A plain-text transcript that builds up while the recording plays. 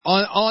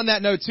on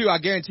that note, too, I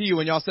guarantee you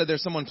when y'all said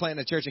there's someone planting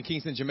a church in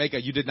Kingston,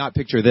 Jamaica, you did not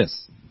picture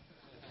this.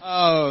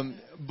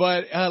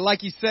 But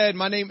like you said,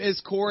 my name is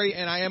Kory,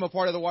 and I am a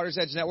part of the Water's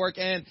Edge Network.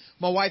 And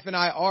my wife and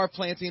I are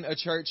planting a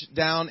church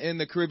down in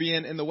the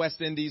Caribbean, in the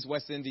West Indies.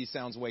 West Indies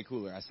sounds way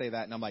cooler. I say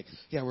that, and I'm like,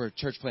 yeah, we're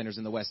church planters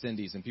in the West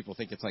Indies, and people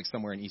think it's like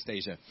somewhere in East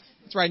Asia.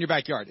 It's right in your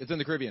backyard. It's in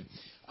the Caribbean.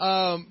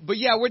 But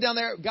yeah, we're down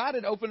there. God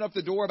had opened up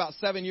the door about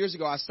 7 years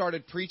ago. I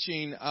started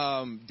preaching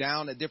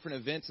down at different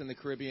events in the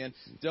Caribbean,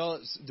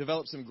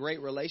 developed some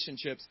great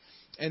relationships.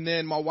 And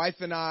then my wife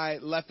and I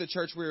left the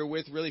church we were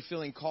with, really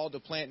feeling called to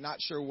plant, not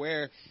sure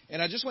where.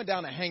 And I just went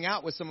down to hang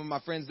out with some of my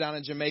friends down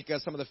in Jamaica,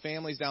 some of the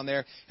families down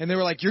there. And they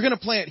were like, "You're going to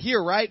plant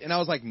here, right?" And I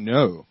was like,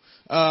 "No."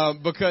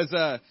 Because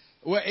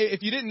well,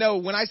 if you didn't know,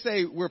 when I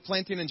say we're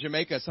planting in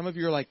Jamaica, some of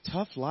you are like,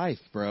 "Tough life,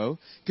 bro."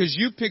 Because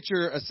you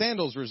picture a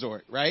sandals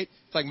resort, right?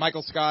 It's like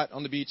Michael Scott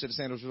on the beach at a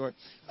sandals resort.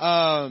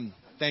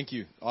 Thank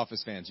you,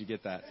 Office fans. You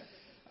get that.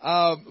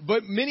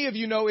 But many of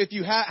you know, if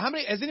you have,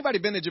 has anybody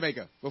been to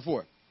Jamaica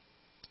before?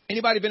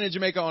 Anybody been to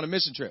Jamaica on a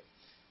mission trip?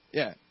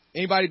 Yeah.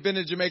 Anybody been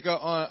to Jamaica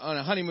on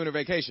a honeymoon or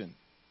vacation?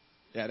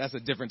 Yeah, that's a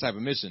different type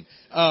of mission.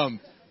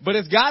 But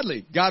it's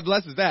godly. God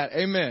blesses that.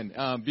 Amen.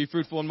 Be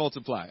fruitful and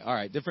multiply. All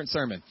right, different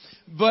sermon.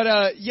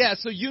 But yeah,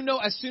 so you know,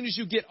 as soon as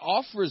you get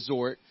off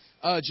resort,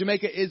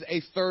 Jamaica is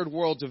a third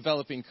world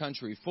developing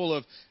country full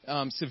of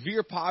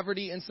severe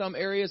poverty in some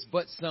areas,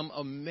 but some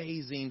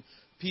amazing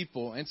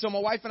people. And so my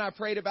wife and I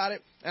prayed about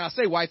it. And I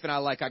say wife and I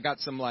like I got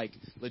some like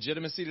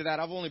legitimacy to that.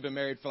 I've only been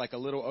married for like a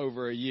little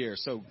over a year.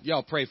 So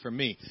y'all pray for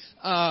me.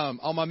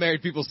 All my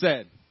married people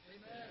said.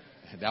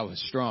 Amen. That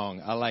was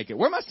strong. I like it.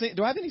 Where am I?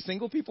 Do I have any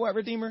single people at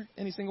Redeemer?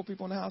 Any single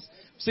people in the house?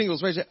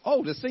 Singles, raise your.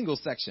 Oh, the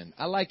singles section.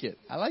 I like it.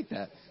 I like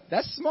that.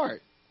 That's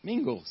smart.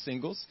 Mingle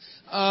singles.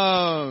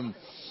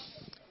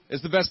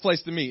 It's the best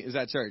place to meet is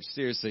at church.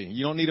 Seriously.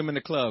 You don't need them in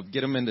the club.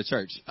 Get them in the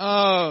church.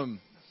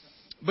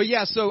 But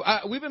yeah, so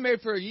we've been married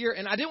for a year,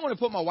 and I didn't want to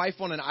put my wife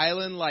on an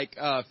island, like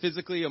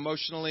physically,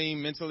 emotionally,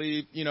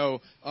 mentally, you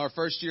know, our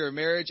first year of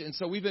marriage. And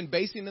so we've been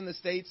basing in the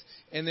States,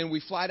 and then we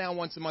fly down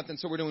once a month. And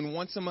so we're doing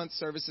once a month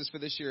services for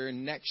this year.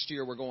 And next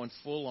year we're going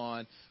full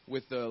on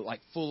with the like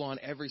full on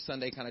every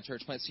Sunday kind of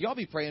church plant. So y'all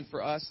be praying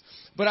for us.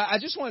 But I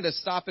just wanted to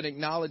stop and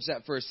acknowledge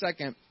that for a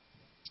second,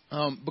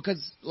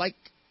 because like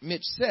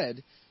Mitch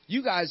said,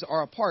 you guys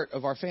are a part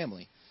of our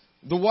family.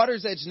 The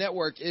Water's Edge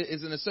Network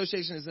is an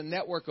association, is a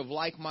network of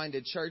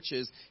like-minded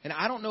churches. And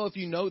I don't know if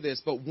you know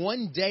this, but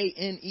one day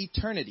in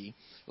eternity,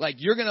 like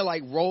you're going to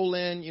like roll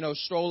in, you know,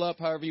 stroll up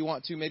however you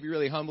want to, maybe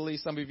really humbly.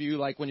 Some of you,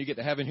 like when you get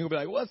to heaven, you'll be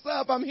like, "What's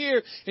up? I'm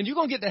here." And you're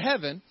going to get to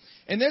heaven,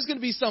 and there's going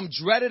to be some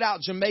dreaded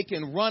out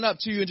Jamaican run up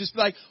to you and just be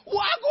like,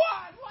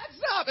 "Wagwan,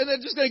 what's up?" And they're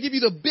just going to give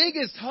you the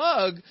biggest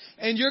hug,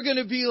 and you're going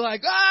to be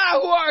like,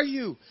 "Who are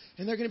you?"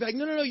 And they're going to be like,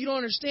 no, you don't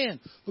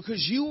understand.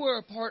 Because you were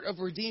a part of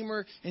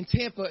Redeemer in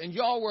Tampa, and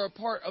y'all were a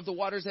part of the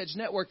Water's Edge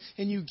Network,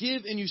 and you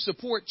give and you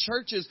support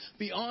churches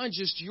beyond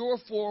just your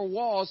four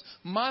walls.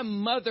 My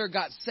mother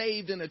got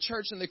saved in a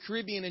church in the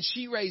Caribbean, and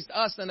she raised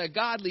us in a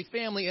godly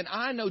family, and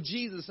I know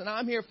Jesus, and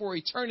I'm here for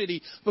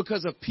eternity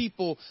because of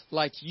people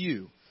like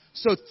you.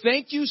 So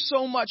thank you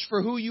so much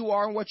for who you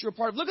are and what you're a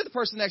part of. Look at the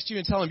person next to you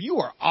and tell them, "You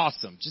are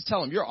awesome." Just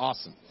tell them, "You're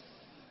awesome."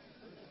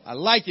 I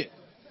like it.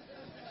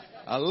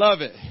 I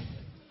love it.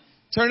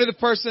 Turn to the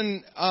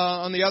person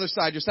on the other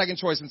side, your second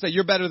choice, and say,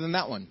 "You're better than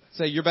that one."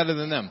 Say, "You're better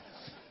than them."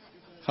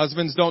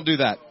 Husbands, don't do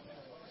that.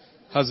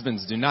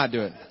 Husbands, do not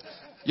do it.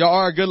 Y'all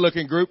are a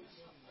good-looking group.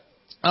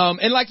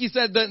 And like you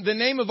said, the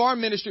name of our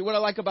ministry, what I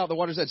like about the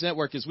Water's Edge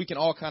Network is we can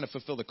all kind of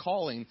fulfill the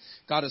calling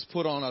God has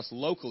put on us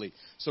locally.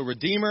 So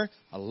Redeemer,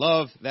 I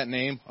love that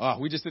name.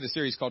 We just did a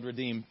series called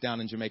Redeem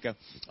down in Jamaica.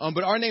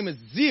 But our name is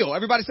Zeal.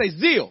 Everybody say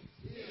Zeal.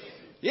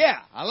 Yeah,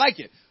 I like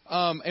it.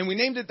 And we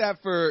named it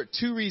that for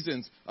two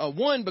reasons.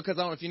 One, because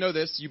I don't know if you know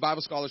this, you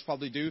Bible scholars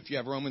probably do, if you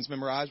have Romans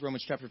memorized,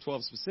 Romans chapter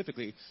 12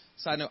 specifically.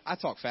 Side note, I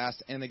talk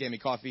fast, and they gave me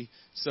coffee,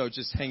 so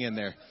just hang in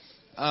there.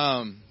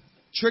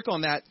 Trick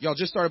on that, y'all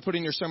just started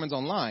putting your sermons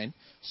online,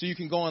 so you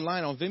can go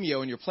online on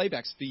Vimeo, and your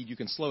playback speed, you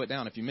can slow it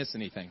down if you miss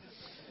anything.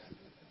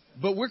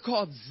 But we're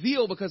called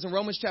Zeal because in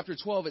Romans chapter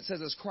 12, it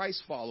says as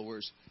Christ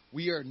followers,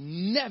 we are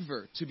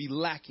never to be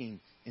lacking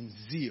in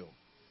zeal.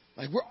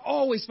 Like, we're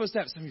always supposed to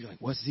have, some of you are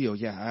like, "What's zeal?"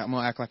 Yeah, I'm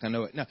going to act like I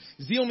know it. No,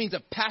 zeal means a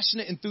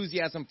passionate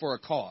enthusiasm for a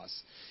cause.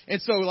 And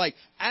so, like,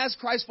 as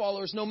Christ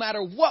followers, no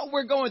matter what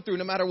we're going through,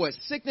 no matter what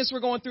sickness we're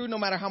going through, no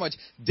matter how much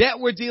debt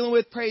we're dealing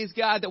with, praise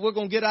God that we're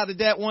going to get out of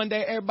debt one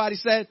day. Everybody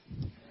said,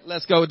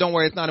 let's go. Don't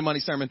worry, it's not a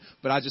money sermon,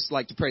 but I just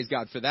like to praise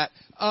God for that.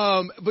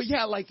 But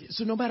yeah, like,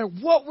 so no matter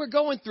what we're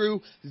going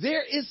through,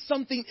 there is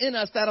something in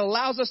us that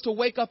allows us to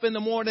wake up in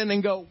the morning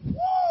and go,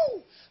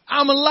 "Woo!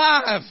 I'm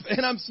alive,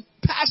 and I'm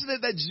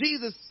passionate that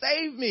Jesus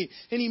saved me,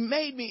 and He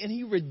made me, and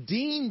He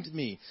redeemed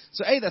me."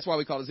 So A, that's why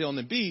we call it zeal. And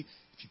then B,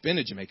 if you've been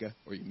to Jamaica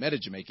or you met a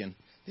Jamaican,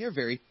 they're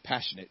very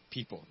passionate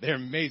people. They're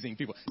amazing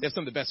people. They have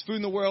some of the best food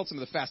in the world, some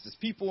of the fastest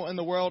people in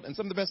the world, and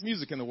some of the best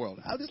music in the world.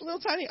 Out of this little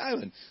tiny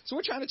island. So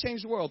we're trying to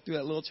change the world through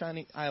that little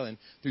tiny island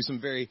through some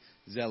very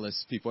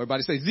zealous people.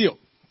 Everybody say zeal.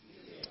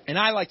 And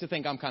I like to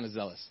think I'm kind of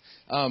zealous.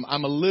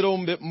 I'm a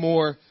little bit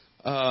more,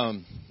 I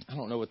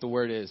don't know what the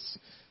word is,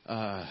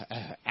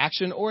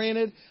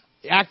 action-oriented.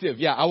 Active,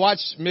 yeah. I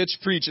watched Mitch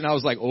preach, and I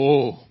was like,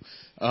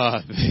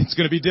 it's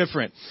going to be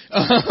different.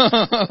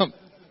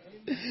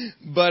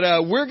 But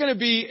we're going to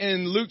be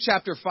in Luke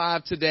chapter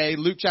 5 today.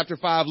 Luke chapter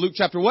 5. Luke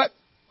chapter what?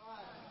 5.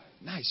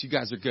 Nice. You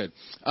guys are good.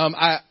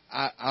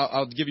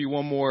 I'll give you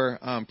one more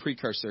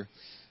precursor.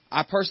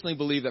 I personally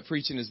believe that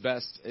preaching is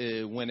best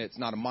when it's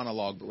not a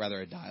monologue, but rather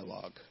a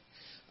dialogue.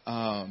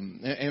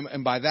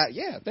 And by that,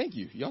 yeah, thank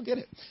you. Y'all get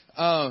it.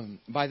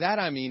 By that,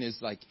 I mean is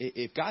like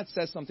if God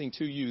says something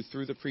to you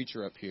through the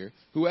preacher up here,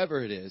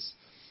 whoever it is,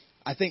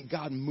 I think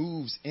God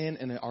moves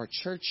in our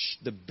church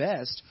the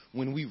best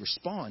when we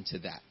respond to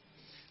that.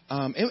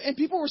 And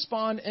people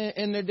respond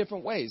in their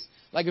different ways.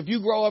 Like if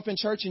you grow up in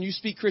church and you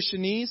speak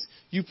Christianese,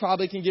 you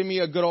probably can give me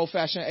a good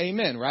old-fashioned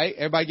amen, right?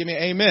 Everybody give me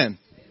an amen.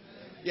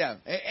 Yeah.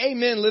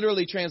 Amen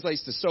literally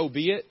translates to so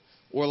be it,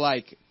 or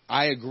like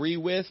I agree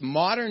with.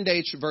 Modern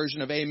day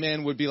version of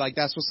amen would be like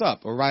that's what's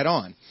up, or right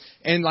on.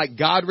 And like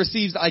God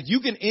receives, like you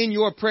can end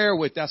your prayer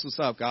with that's what's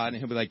up, God, and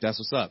he'll be like that's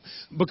what's up.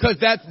 Because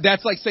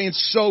that's like saying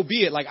so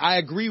be it. Like I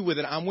agree with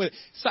it, I'm with it.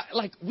 So,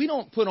 like we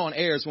don't put on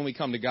airs when we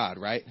come to God,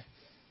 right?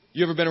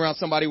 You ever been around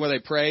somebody where they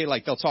pray,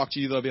 like they'll talk to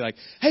you, they'll be like,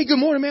 hey, good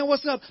morning, man,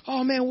 what's up?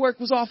 Oh man,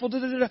 work was awful, da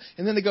da da.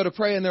 And then they go to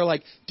pray and they're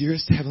like,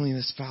 dearest heavenly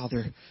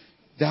Father,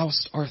 thou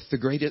art the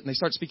greatest. And they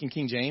start speaking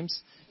King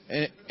James.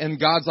 And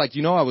God's like,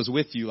 I was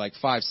with you like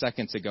 5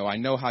 seconds ago. I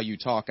know how you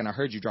talk, and I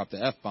heard you drop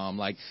the F-bomb.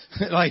 Like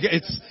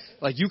it's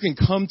like you can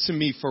come to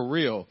me for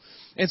real.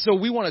 And so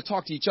we want to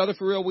talk to each other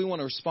for real. We want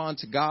to respond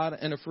to God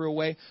in a for real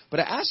way. But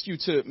I ask you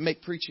to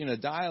make preaching a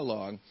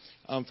dialogue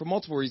for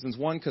multiple reasons.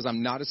 One, because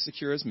I'm not as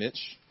secure as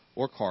Mitch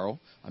or Carl.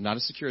 I'm not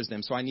as secure as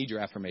them, so I need your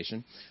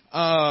affirmation.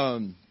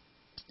 Y'all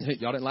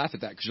didn't laugh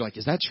at that because you're like,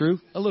 is that true?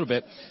 A little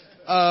bit.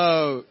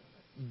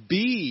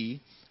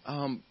 B,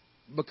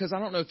 because I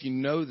don't know if you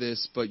know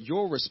this, but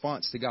your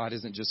response to God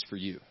isn't just for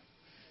you.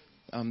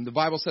 The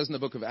Bible says in the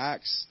book of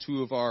Acts,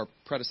 2 of our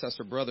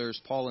predecessor brothers,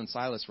 Paul and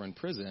Silas, were in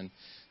prison.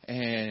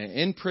 And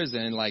in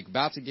prison, like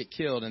about to get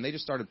killed, and they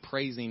just started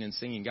praising and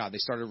singing God. They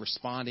started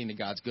responding to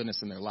God's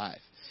goodness in their life.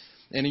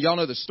 And y'all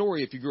know the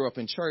story if you grew up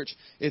in church.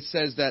 It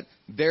says that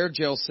their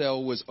jail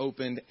cell was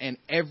opened and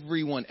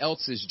everyone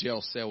else's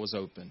jail cell was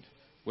opened.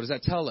 What does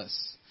that tell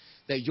us?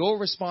 That your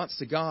response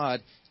to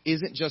God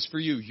isn't just for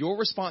you. Your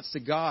response to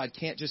God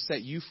can't just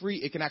set you free.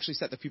 It can actually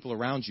set the people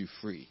around you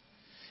free.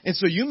 And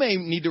so you may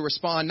need to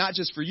respond not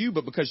just for you,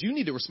 but because you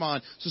need to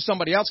respond so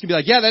somebody else can be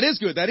like, yeah, that is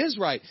good. That is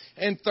right.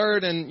 And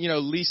third, and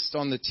least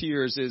on the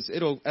tiers is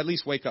it'll at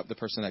least wake up the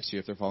person next to you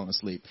if they're falling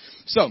asleep.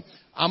 So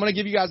I'm going to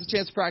give you guys a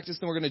chance to practice.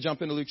 Then we're going to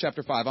jump into Luke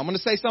chapter 5. I'm going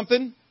to say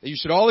something that you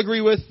should all agree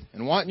with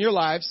and want in your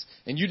lives.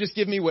 And you just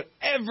give me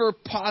whatever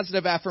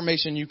positive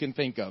affirmation you can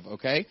think of.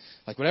 Okay.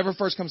 Like whatever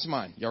first comes to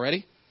mind. Y'all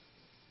ready?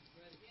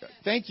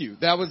 Thank you.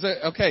 That was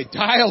okay.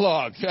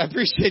 Dialogue. I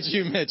appreciate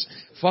you, Mitch.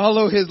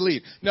 Follow his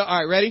lead. No. All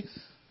right. Ready?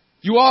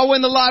 You all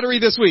win the lottery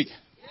this week.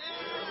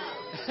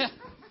 Yeah.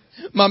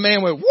 My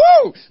man went,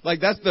 woo! Like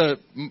that's the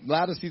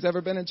loudest he's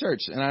ever been in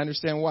church. And I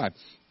understand why.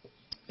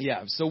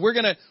 Yeah. So we're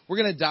going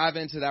to dive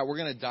into that. We're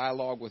going to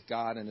dialogue with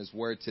God and his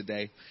word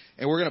today.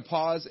 And we're going to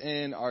pause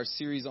in our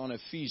series on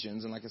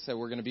Ephesians. And like I said,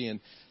 we're going to be in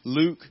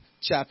Luke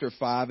chapter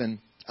 5. And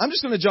I'm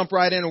just going to jump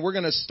right in and we're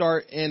going to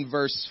start in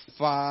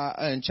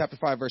chapter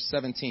 5, verse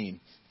 17.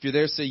 If you're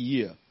there, say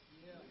yeah.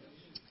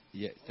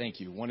 Yeah. Thank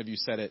you. One of you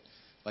said it.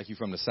 Like you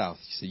from the South.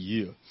 You say,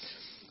 yeah.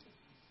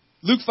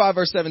 Luke 5,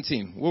 verse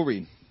 17. We'll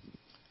read.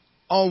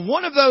 On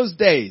one of those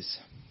days.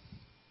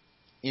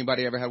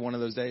 Anybody ever had one of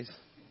those days?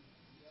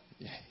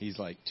 Yeah, he's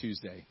like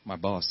Tuesday. My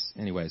boss.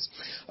 Anyways.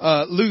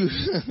 Luke,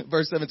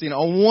 verse 17.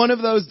 On one of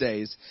those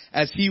days,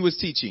 as he was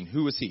teaching.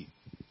 Who was he?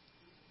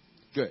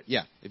 Good.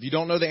 Yeah. If you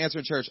don't know the answer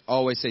in church,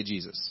 always say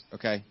Jesus.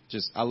 Okay?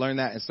 I learned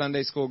that in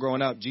Sunday school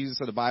growing up. Jesus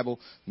or the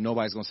Bible.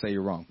 Nobody's going to say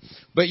you're wrong.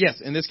 But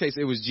yes, in this case,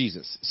 it was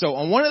Jesus. So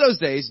on one of those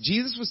days,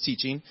 Jesus was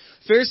teaching.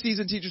 Pharisees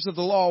and teachers of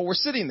the law were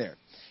sitting there,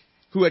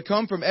 who had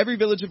come from every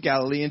village of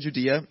Galilee and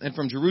Judea and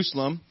from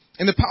Jerusalem.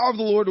 And the power of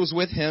the Lord was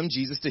with him,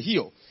 Jesus, to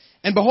heal.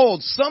 And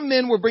behold, some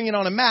men were bringing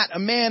on a mat a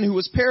man who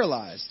was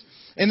paralyzed.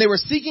 And they were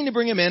seeking to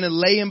bring him in and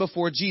lay him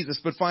before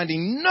Jesus, but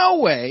finding no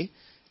way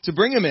to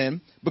bring him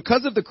in,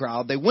 because of the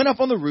crowd, they went up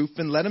on the roof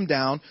and let him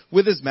down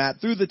with his mat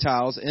through the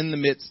tiles in the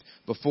midst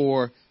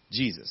before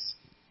Jesus.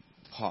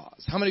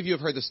 Pause. How many of you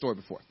have heard this story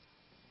before?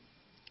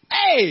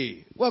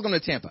 Hey, welcome to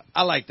Tampa.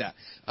 I like that.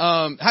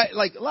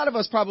 Like a lot of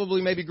us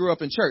probably maybe grew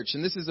up in church,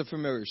 and this is a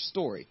familiar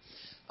story.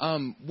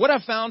 What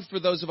I've found for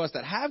those of us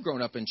that have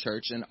grown up in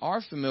church and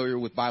are familiar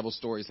with Bible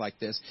stories like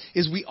this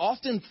is we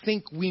often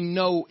think we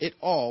know it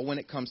all when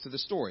it comes to the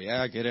story.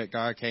 Yeah, I get it.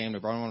 God came, they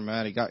brought him on a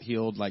mat, he got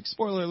healed. Like,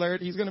 spoiler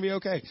alert, he's going to be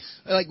okay.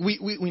 Like,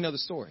 we know the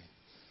story.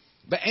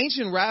 But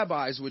ancient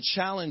rabbis would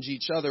challenge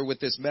each other with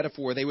this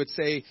metaphor. They would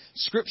say,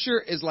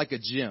 Scripture is like a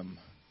gym.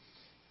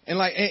 And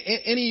like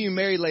any of you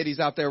married ladies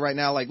out there right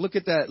now, like look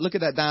at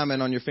that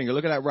diamond on your finger.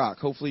 Look at that rock.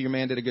 Hopefully your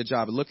man did a good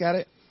job. Look at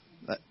it.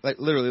 Like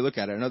literally look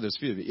at it. I know there's a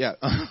few of you. Yeah.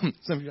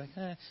 Some of you are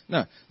like,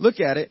 No, look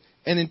at it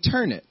and then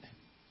turn it.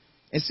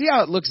 And see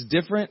how it looks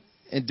different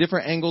in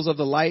different angles of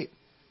the light?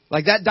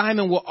 Like that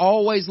diamond will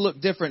always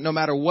look different no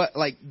matter what,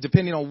 like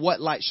depending on what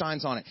light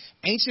shines on it.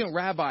 Ancient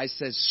rabbis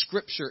says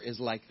Scripture is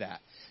like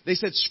that. They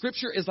said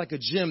Scripture is like a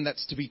gem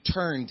that's to be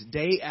turned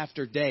day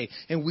after day,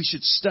 and we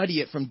should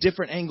study it from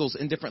different angles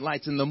and different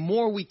lights. And the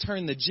more we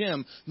turn the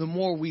gem, the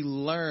more we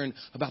learn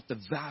about the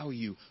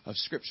value of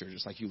Scripture,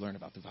 just like you learn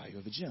about the value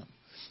of a gem.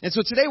 And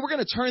so today we're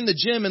going to turn the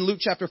gem in Luke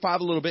chapter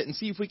 5 a little bit and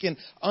see if we can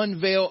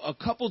unveil a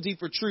couple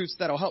deeper truths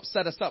that will help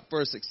set us up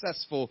for a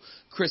successful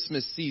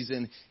Christmas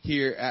season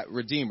here at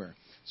Redeemer.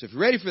 So if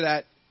you're ready for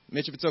that,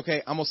 Mitch, if it's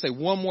okay, I'm going to say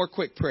one more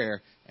quick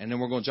prayer, and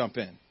then we're going to jump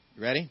in.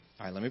 You ready?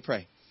 All right, let me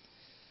pray.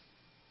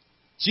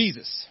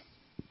 Jesus,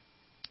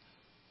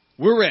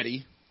 we're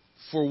ready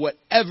for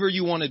whatever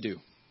you want to do.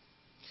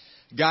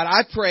 God,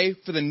 I pray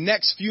for the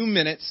next few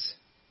minutes,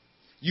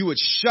 you would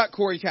shut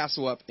Kory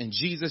Cassell up, and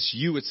Jesus,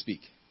 you would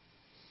speak.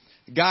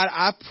 God,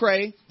 I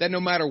pray that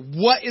no matter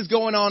what is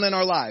going on in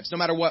our lives, no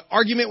matter what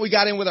argument we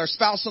got in with our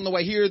spouse on the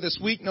way here this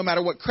week, no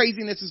matter what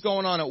craziness is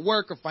going on at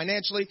work or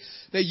financially,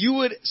 that you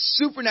would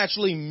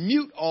supernaturally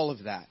mute all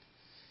of that.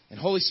 And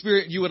Holy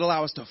Spirit, you would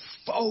allow us to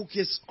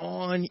focus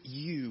on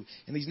you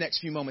in these next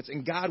few moments.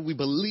 And God, we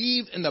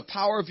believe in the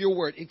power of your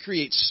word. It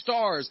creates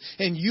stars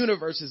and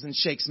universes and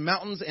shakes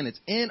mountains, and it's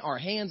in our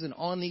hands and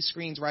on these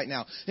screens right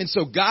now. And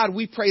so, God,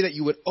 we pray that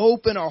you would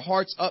open our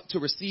hearts up to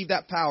receive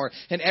that power.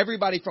 And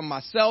everybody from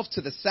myself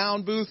to the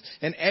sound booth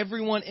and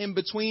everyone in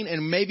between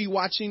and maybe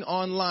watching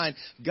online,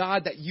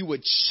 God, that you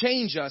would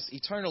change us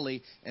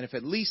eternally, and if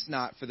at least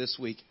not for this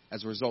week,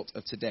 as a result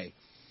of today.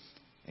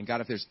 And God,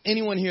 if there's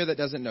anyone here that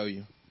doesn't know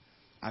you,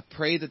 I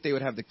pray that they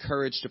would have the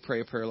courage to pray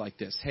a prayer like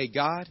this. Hey,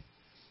 God,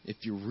 if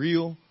you're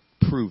real,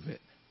 prove it.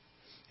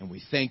 And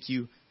we thank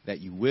you that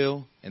you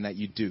will and that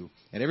you do.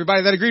 And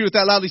everybody that agreed with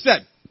that loudly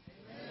said,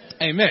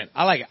 Amen. Amen.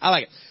 I like it. I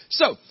like it.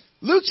 So,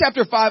 Luke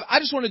chapter 5, I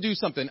just want to do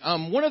something.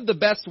 One of the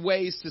best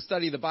ways to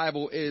study the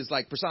Bible is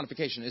like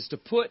personification, is to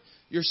put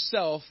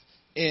yourself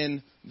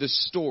in the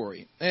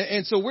story.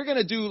 And so we're going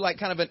to do like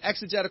kind of an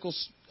exegetical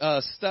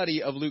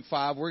study of Luke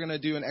 5. We're going to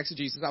do an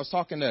exegesis. I was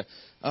talking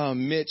to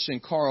Mitch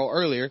and Carl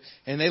earlier,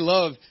 and they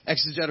love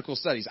exegetical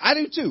studies. I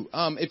do too.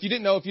 If you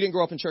didn't know, if you didn't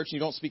grow up in church and you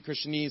don't speak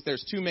Christianese,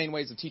 there's two main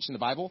ways of teaching the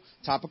Bible,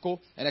 topical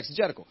and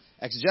exegetical.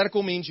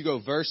 Exegetical means you go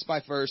verse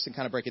by verse and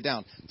kind of break it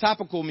down.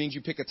 Topical means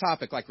you pick a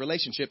topic like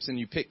relationships and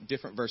you pick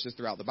different verses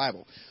throughout the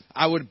Bible.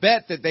 I would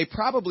bet that they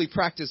probably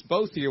practice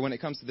both here when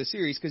it comes to the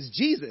series, because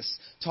Jesus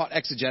taught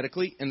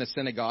exegetically in the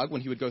synagogue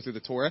when he would go through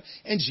the Torah,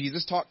 and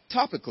Jesus taught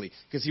topically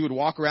because he would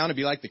walk around and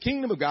be like, the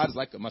kingdom of God is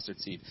like a mustard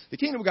seed. The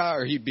kingdom of God,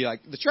 or he'd be like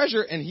the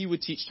treasure, and he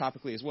would teach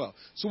topically as well.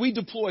 So we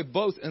deploy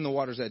both in the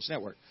Water's Edge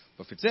Network.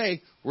 But for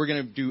today, we're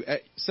going to do,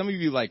 some of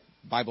you like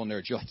Bible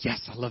nerds, you're like,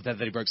 yes, I love that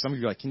he broke. Some of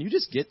you are like, can you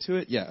just get to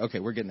it? Yeah, okay,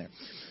 we're getting there.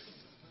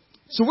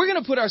 So we're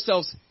going to put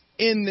ourselves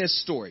in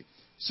this story.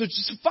 So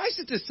just suffice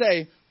it to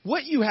say,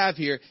 what you have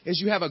here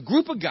is you have a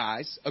group of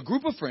guys, a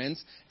group of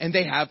friends, and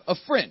they have a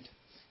friend.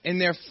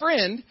 And their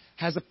friend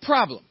has a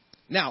problem.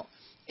 Now,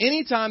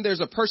 anytime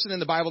there's a person in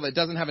the Bible that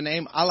doesn't have a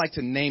name, I like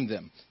to name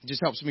them. It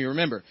just helps me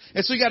remember.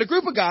 And so you got a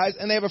group of guys,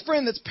 and they have a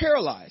friend that's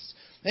paralyzed.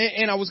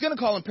 And I was going to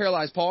call him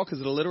Paralyzed Paul because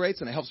it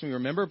alliterates and it helps me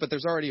remember, but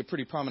there's already a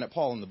pretty prominent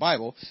Paul in the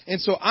Bible. And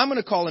so I'm going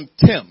to call him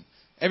Tim.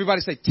 Everybody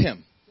say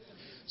Tim.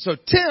 So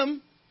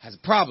Tim has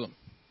a problem.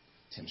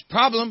 Tim's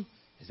problem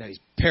is that he's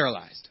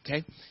paralyzed,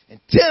 okay? And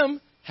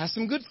Tim has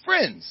some good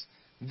friends.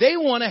 They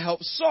want to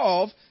help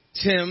solve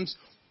Tim's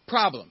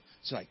problem.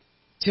 So like,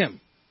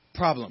 Tim,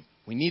 problem.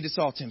 We need to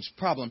solve Tim's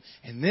problem.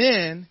 And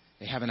then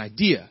they have an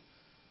idea.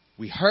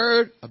 We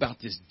heard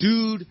about this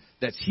dude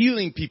that's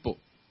healing people.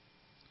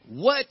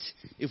 What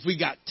if we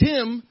got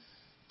Tim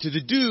to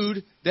the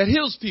dude that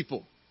heals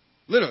people?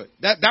 Literally,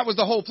 that was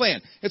the whole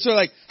plan. And so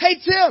like, hey,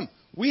 Tim,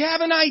 we have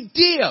an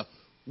idea.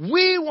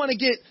 We want to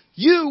get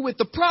you with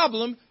the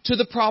problem to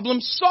the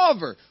problem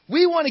solver.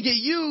 We want to get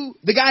you,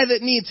 the guy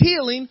that needs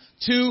healing,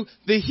 to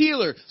the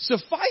healer.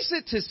 Suffice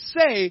it to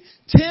say,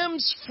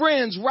 Tim's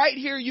friends, right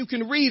here, you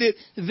can read it,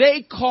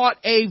 they caught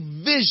a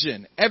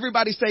vision.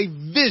 Everybody say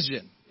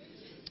vision.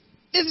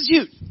 This is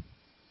huge.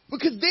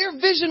 Because their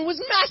vision was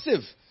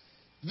massive.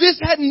 This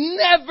had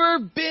never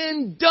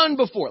been done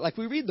before. Like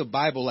we read the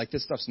Bible like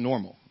this stuff's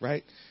normal,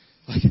 right?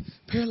 Like,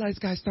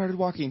 paralyzed guy started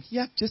walking.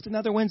 Yep, just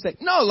another Wednesday.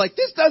 No, like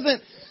this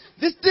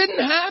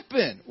didn't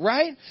happen,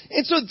 right?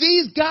 And so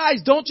these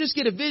guys don't just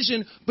get a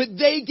vision, but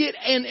they get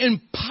an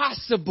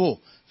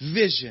impossible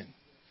vision.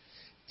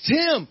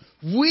 Tim,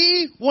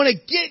 we want to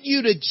get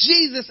you to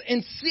Jesus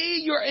and see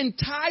your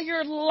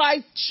entire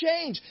life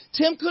change.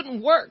 Tim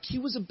couldn't work. He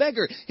was a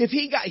beggar. If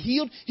he got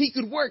healed, he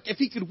could work. If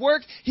he could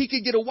work, he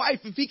could get a wife.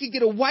 If he could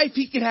get a wife,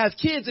 he could have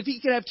kids. If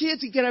he could have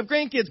kids, he could have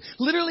grandkids.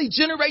 Literally,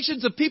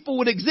 generations of people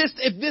would exist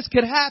if this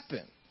could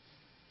happen.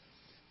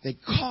 They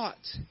caught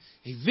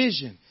a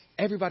vision.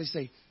 Everybody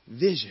say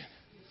vision.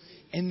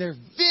 And their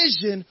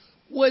vision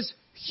was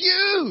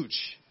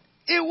huge.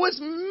 It was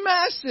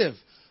massive.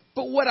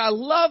 But what I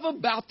love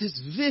about this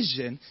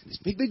vision, this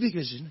big, big, big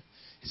vision,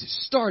 is it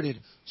started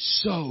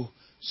so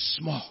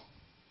small,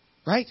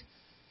 right?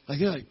 Like,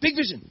 they're like, big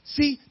vision.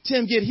 See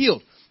Tim get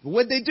healed. But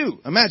what'd they do?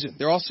 Imagine,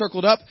 they're all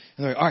circled up,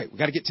 and they're like, all right, we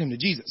got to get Tim to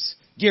Jesus.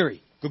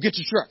 Gary, go get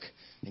your truck.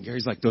 And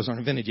Gary's like, those aren't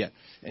invented yet.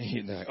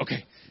 And they're like,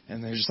 okay.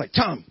 And they're just like,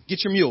 Tom,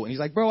 get your mule. And he's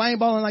like, bro, I ain't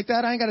balling like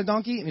that. I ain't got a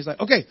donkey. And he's like,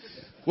 okay,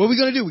 what are we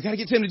going to do? We got to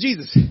get Tim to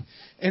Jesus.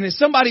 And then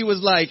somebody was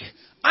like,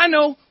 I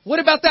know. What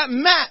about that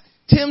mat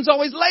Tim's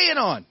always laying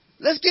on?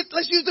 Let's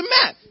use the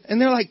mat. And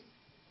they're like,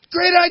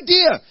 great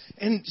idea.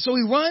 And so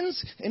he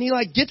runs and he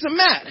like gets a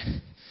mat.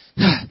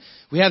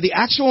 We have the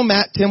actual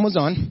mat Tim was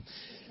on.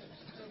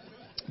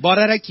 Bought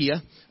at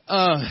IKEA.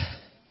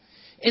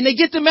 And they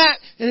get the mat,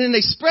 and then they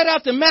spread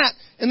out the mat,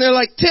 and they're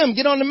like, Tim,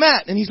 get on the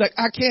mat. And he's like,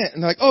 I can't.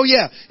 And they're like, oh,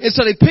 yeah. And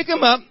so they pick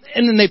him up,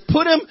 and then they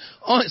put him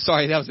on.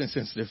 Sorry, that was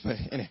insensitive. But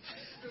anyway.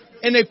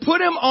 And they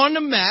put him on the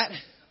mat,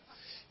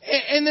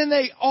 and then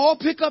they all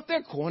pick up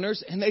their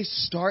corners, and they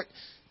start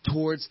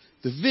towards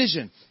the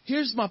vision.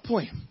 Here's my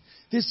point.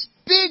 This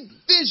big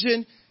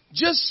vision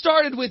just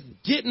started with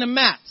getting a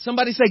mat.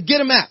 Somebody say, get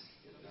a mat.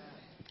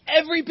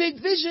 Every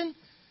big vision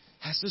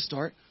has to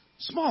start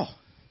small.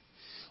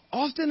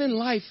 Often in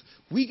life,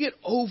 we get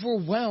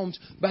overwhelmed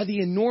by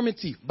the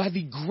enormity, by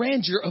the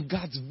grandeur of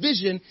God's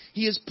vision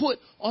He has put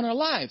on our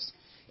lives.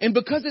 And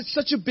because it's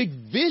such a big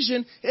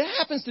vision, it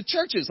happens to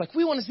churches. Like,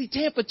 we want to see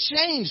Tampa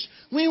changed.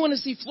 We want to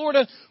see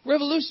Florida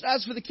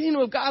revolutionized for the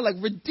kingdom of God, like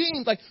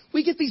redeemed. Like,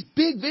 we get these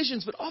big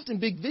visions, but often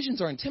big visions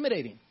are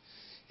intimidating.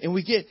 And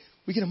we get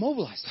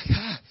immobilized.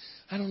 Like,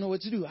 I don't know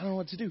what to do. I don't know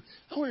what to do.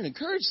 I want to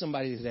encourage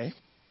somebody today.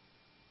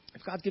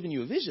 If God's given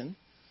you a vision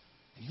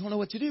and you don't know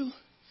what to do,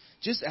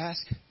 just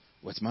ask,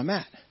 what's my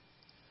mat?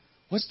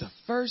 What's the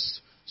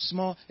first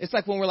small? It's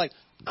like when we're like,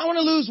 I want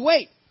to lose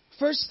weight.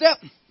 First step,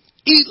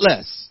 eat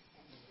less.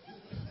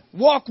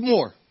 Walk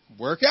more.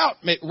 Work out.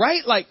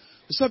 Right? Like,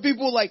 some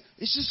people like,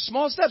 it's just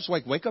small steps.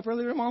 Like, wake up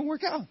earlier tomorrow and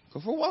work out. Go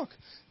for a walk.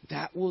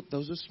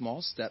 Those are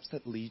small steps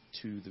that lead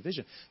to the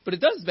vision. But it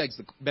does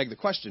beg the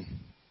question,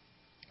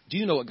 do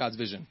you know what God's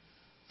vision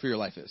for your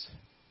life is?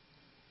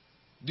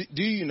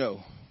 Do you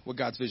know what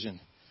God's vision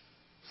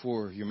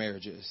for your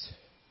marriage is?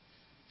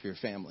 For your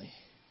family?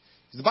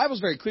 Because the Bible's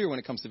very clear when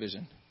it comes to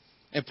vision.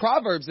 In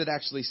Proverbs, it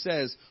actually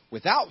says,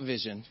 without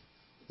vision,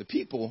 the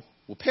people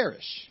will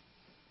perish.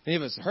 Many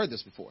of us have heard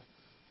this before.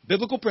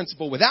 Biblical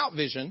principle, without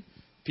vision,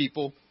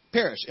 people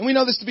perish. And we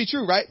know this to be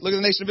true, right? Look at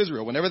the nation of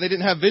Israel. Whenever they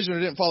didn't have vision or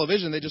didn't follow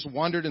vision, they just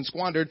wandered and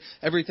squandered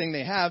everything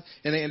they have,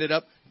 and they ended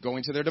up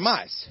going to their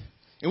demise.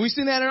 And we've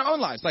seen that in our own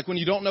lives. Like when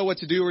you don't know what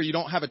to do or you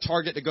don't have a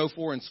target to go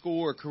for in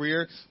school or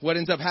career, what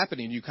ends up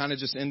happening? You kind of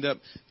just end up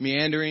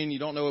meandering. You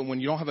don't know when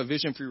you don't have a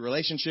vision for your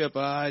relationship.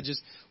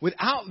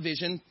 Without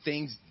vision,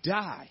 things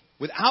die.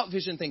 Without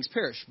vision, things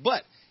perish.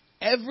 But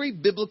every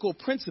biblical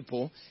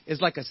principle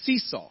is like a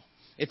seesaw.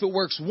 If it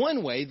works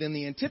one way, then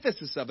the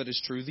antithesis of it is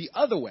true the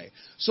other way.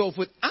 So if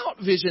without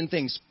vision,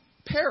 things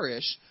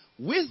perish,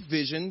 with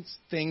vision,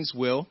 things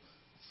will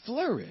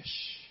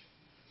flourish.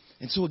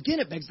 And so again,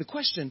 it begs the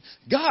question,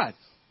 God,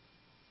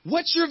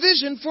 what's your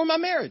vision for my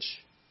marriage?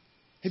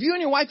 Have you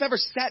and your wife ever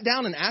sat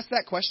down and asked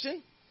that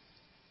question?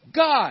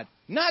 God,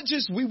 not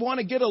just we want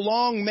to get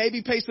along,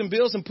 maybe pay some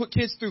bills and put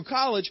kids through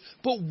college,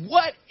 but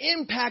what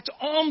impact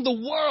on the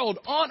world,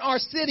 on our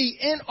city,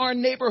 in our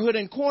neighborhood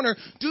and corner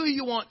do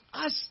you want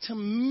us to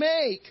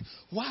make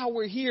while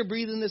we're here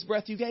breathing this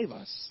breath you gave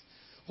us?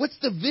 What's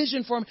the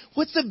vision for them?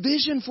 What's the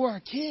vision for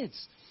our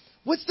kids?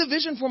 What's the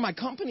vision for my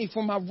company,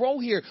 for my role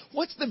here?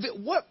 What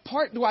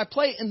part do I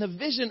play in the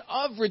vision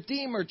of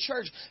Redeemer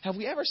Church? Have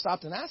we ever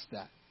stopped and asked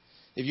that?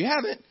 If you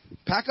haven't,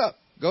 pack up.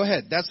 Go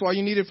ahead. That's all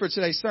you needed for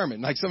today's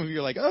sermon. Like some of you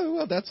are like, oh,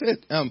 well, that's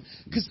it.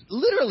 Because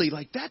literally,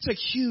 like, that's a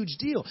huge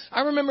deal.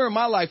 I remember in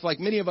my life, like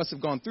many of us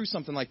have gone through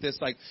something like this.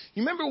 Like,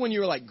 you remember when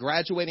you were like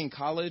graduating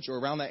college or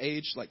around that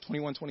age, like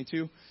 21,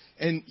 22?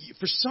 And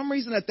for some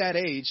reason at that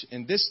age,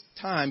 in this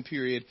time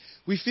period,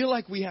 we feel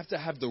like we have to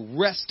have the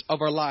rest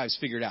of our lives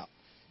figured out.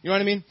 You know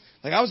what I mean?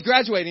 Like I was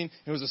graduating,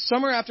 it was a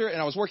summer after,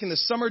 and I was working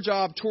this summer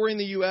job touring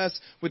the U.S.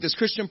 with this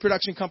Christian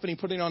production company,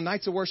 putting on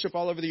nights of worship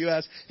all over the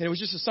U.S., and it was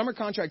just a summer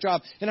contract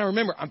job. And I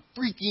remember I'm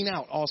freaking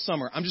out all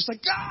summer. I'm just like,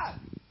 God,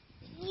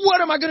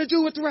 what am I going to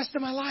do with the rest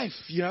of my life?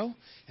 You know?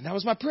 And that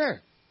was my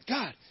prayer.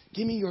 God,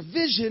 give me your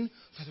vision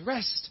for the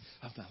rest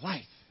of my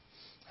life.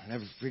 I'll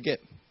never forget.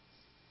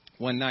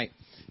 One night,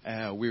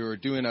 we were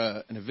doing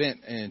an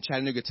event in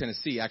Chattanooga,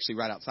 Tennessee, actually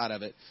right outside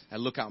of it, at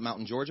Lookout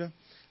Mountain, Georgia,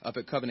 up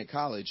at Covenant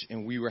College,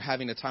 and we were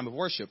having a time of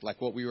worship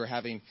like what we were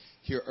having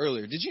here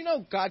earlier. Did you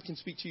know God can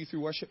speak to you through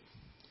worship?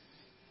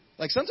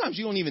 Like sometimes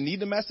you don't even need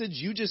the message.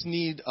 You just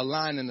need a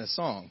line in the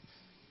song.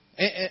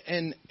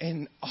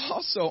 And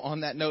also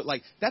on that note,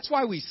 like, that's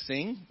why we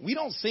sing. We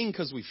don't sing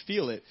because we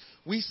feel it.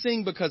 We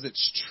sing because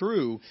it's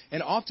true.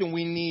 And often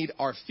we need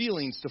our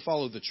feelings to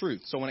follow the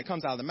truth. So when it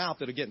comes out of the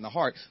mouth, it'll get in the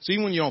heart. So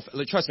even when you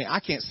don't, trust me,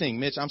 I can't sing.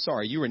 Mitch, I'm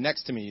sorry. You were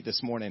next to me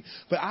this morning.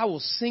 But I will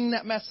sing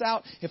that mess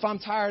out. If I'm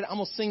tired, I'm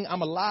going to sing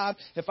I'm alive.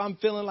 If I'm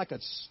feeling like a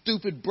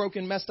stupid,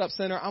 broken, messed up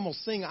sinner, I'm going to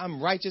sing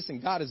I'm righteous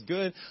and God is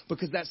good,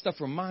 because that stuff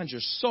reminds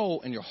your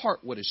soul and your heart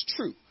what is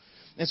true.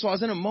 And so I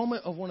was in a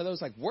moment of one of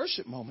those like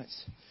worship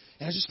moments.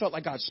 And I just felt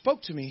like God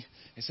spoke to me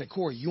and said,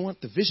 Kory, you want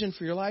the vision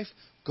for your life?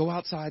 Go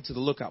outside to the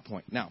lookout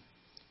point. Now,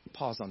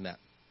 pause on that.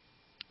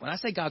 When I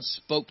say God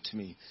spoke to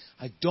me,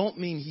 I don't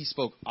mean he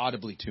spoke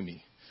audibly to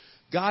me.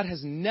 God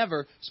has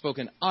never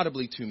spoken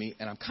audibly to me,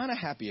 and I'm kind of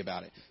happy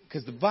about it,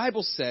 because the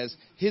Bible says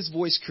his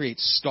voice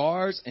creates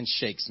stars and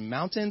shakes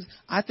mountains.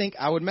 I think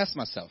I would mess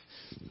myself.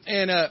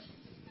 And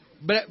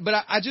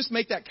But I just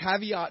make that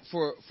caveat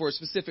for a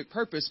specific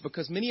purpose,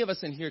 because many of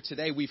us in here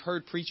today, we've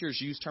heard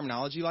preachers use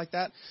terminology like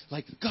that,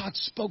 like God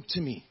spoke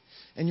to me.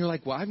 And you're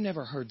like, well, I've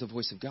never heard the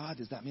voice of God.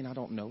 Does that mean I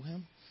don't know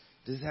him?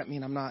 Does that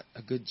mean I'm not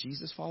a good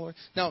Jesus follower?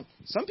 Now,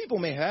 some people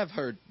may have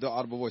heard the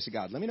audible voice of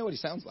God. Let me know what he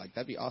sounds like.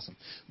 That'd be awesome.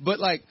 But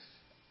like,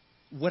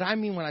 what I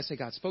mean when I say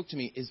God spoke to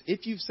me is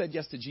if you've said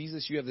yes to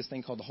Jesus, you have this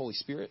thing called the Holy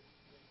Spirit.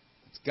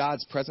 It's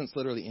God's presence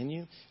literally in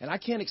you. And I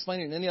can't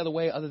explain it in any other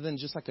way other than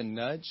just like a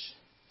nudge.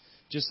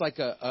 Just like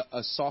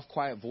a soft,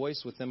 quiet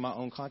voice within my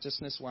own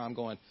consciousness where I'm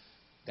going,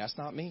 that's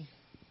not me.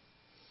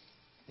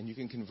 And you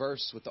can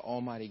converse with the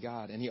Almighty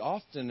God. And he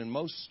often and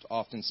most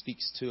often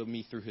speaks to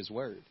me through his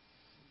word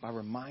by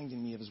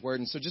reminding me of his word.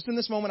 And so just in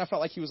this moment, I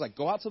felt like he was like,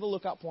 go out to the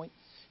lookout point.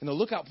 And the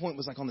lookout point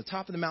was like on the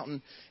top of the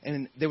mountain.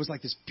 And there was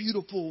like this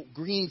beautiful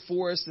green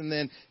forest. And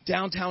then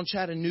downtown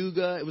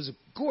Chattanooga, it was a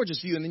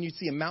gorgeous view. And then you'd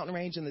see a mountain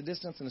range in the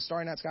distance and a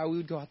starry night sky. We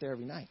would go out there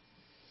every night.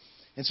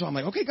 And so I'm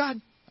like, okay, God,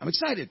 I'm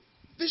excited.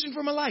 Vision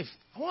for my life.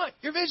 I want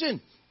your vision.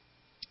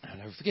 I'll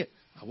never forget.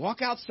 I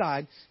walk outside,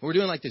 and we're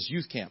doing like this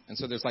youth camp. And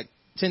so there's like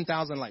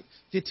 10,000, like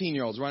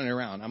 15-year-olds running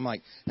around. I'm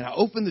like, and I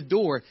open the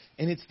door,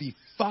 and it's the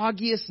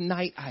foggiest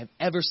night I've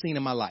ever seen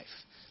in my life.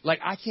 Like,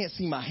 I can't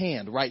see my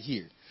hand right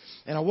here.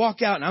 And I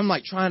walk out, and I'm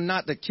like trying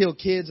not to kill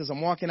kids as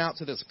I'm walking out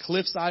to this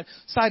cliffside.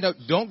 Side note,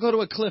 don't go to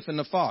a cliff in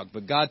the fog,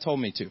 but God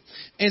told me to.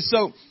 And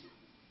so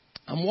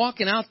I'm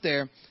walking out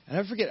there, and I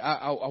never forget,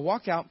 I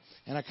walk out,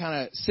 and I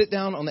kind of sit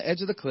down on the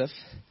edge of the cliff.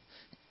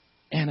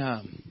 And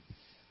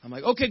I'm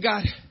like, okay,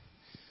 God,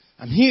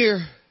 I'm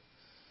here.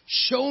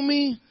 Show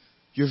me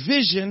your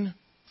vision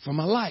for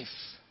my life.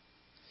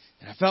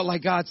 And I felt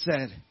like God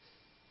said,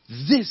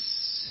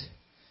 this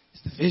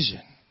is the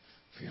vision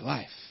for your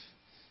life.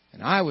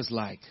 And I was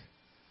like,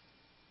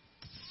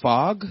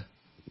 fog?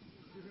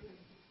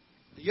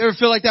 You ever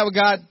feel like that with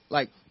God?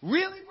 Like,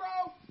 really,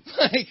 bro?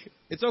 Like,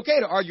 it's okay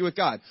to argue with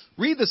God.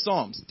 Read the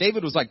Psalms.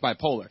 David was like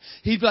bipolar.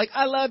 He'd be like,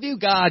 I love you,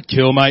 God.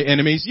 Kill my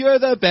enemies. You're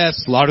the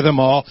best. Slaughter them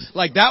all.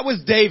 Like, that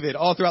was David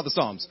all throughout the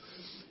Psalms.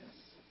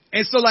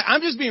 And so, like, I'm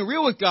just being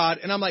real with God.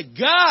 And I'm like,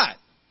 God,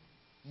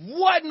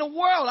 what in the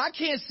world? I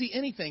can't see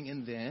anything.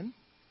 And then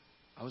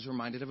I was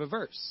reminded of a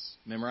verse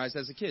memorized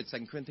as a kid,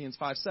 2 Corinthians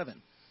 5:7.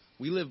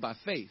 We live by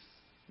faith,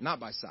 not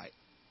by sight.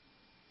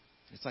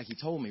 It's like he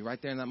told me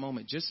right there in that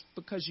moment, just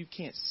because you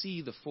can't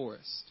see the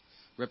forest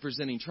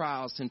representing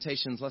trials,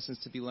 temptations, lessons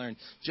to be learned,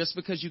 just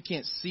because you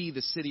can't see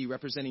the city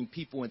representing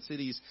people and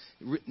cities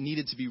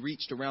needed to be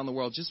reached around the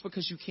world, just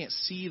because you can't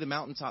see the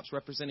mountaintops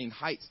representing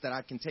heights that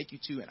I can take you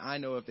to and I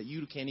know of that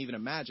you can't even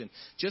imagine,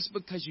 just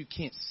because you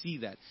can't see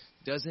that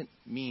doesn't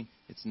mean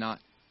it's not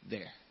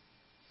there.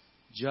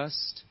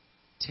 Just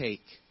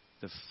take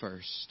the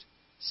first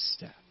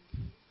step.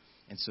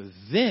 And so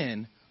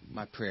then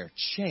my prayer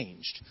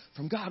changed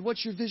from God,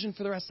 what's your vision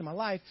for the rest of my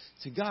life,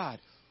 to God,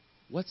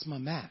 what's my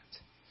mat?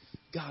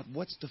 God,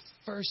 what's the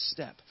first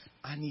step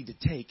I need to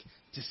take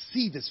to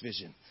see this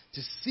vision,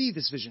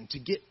 to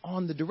get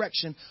on the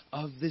direction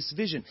of this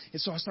vision?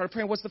 And so I started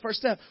praying, what's the first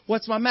step?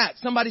 What's my mat?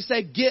 Somebody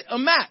say, get a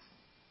mat.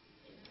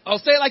 Oh,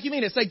 say it like you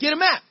mean it. Say, get a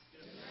mat.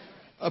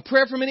 A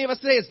prayer for many of us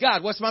today is,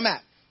 God, what's my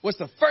mat? What's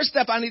the first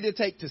step I need to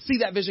take to see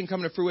that vision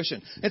come to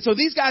fruition? And so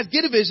these guys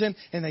get a vision,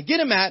 and they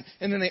get a mat,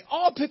 and then they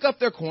all pick up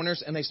their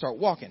corners, and they start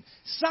walking.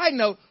 Side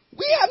note,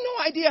 we have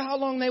no idea how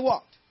long they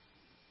walked,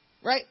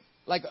 right?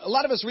 Like, a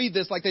lot of us read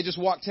this like they just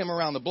walked him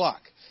around the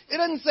block. It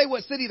doesn't say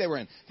what city they were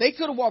in. They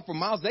could have walked for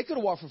miles. They could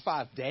have walked for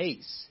 5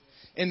 days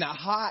in the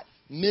hot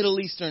Middle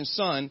Eastern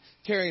sun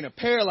carrying a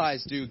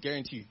paralyzed dude.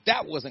 Guarantee you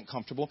that wasn't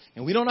comfortable.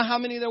 And we don't know how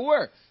many there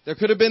were. There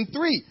could have been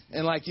 3.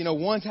 And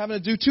one's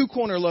having to do 2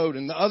 corner load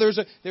and the others,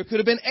 there could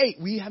have been 8.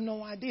 We have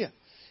no idea.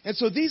 And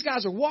so these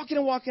guys are walking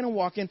and walking and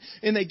walking,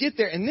 and they get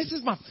there. And this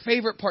is my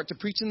favorite part to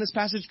preach in this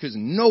passage because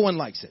no one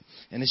likes it.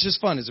 And it's just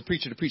fun as a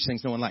preacher to preach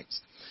things no one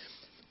likes.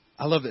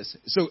 I love this.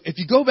 So if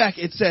you go back,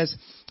 it says,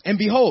 and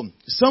behold,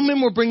 some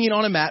men were bringing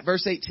on a mat,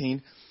 verse 18,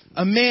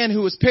 a man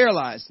who was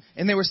paralyzed,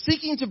 and they were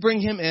seeking to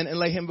bring him in and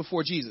lay him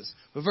before Jesus.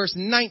 But verse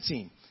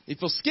 19, if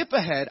you'll skip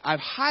ahead, I've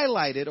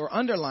highlighted or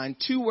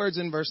underlined 2 words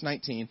in verse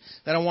 19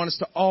 that I want us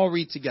to all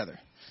read together.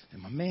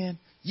 And my man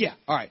Yeah.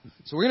 All right.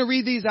 So we're going to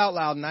read these out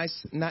loud,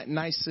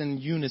 nice in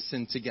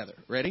unison together.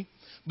 Ready?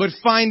 But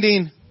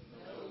finding.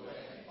 No way.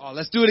 Oh,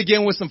 let's do it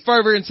again with some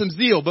fervor and some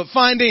zeal. But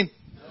finding.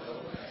 No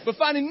way. But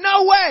finding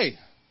no way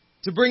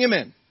to bring him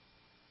in.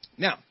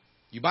 Now,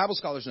 you Bible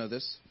scholars know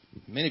this.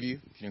 Many of you,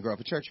 if you didn't grow up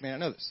in church, you may not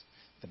know this.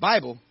 The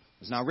Bible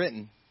was not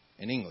written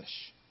in English.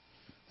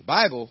 The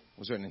Bible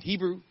was written in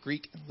Hebrew,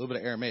 Greek, and a little bit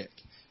of Aramaic.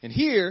 And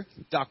here,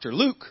 Dr.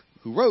 Luke,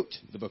 who wrote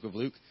the book of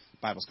Luke, the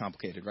Bible's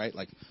complicated, right?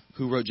 Like,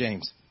 who wrote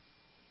James?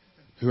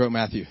 Who wrote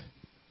Matthew?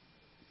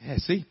 Yeah,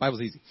 see?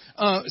 Bible's easy.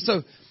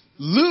 So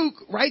Luke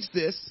writes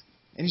this,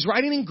 and he's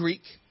writing in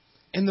Greek.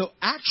 And the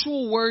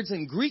actual words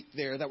in Greek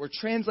there that were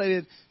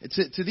translated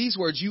to these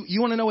words,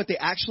 you want to know what they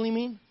actually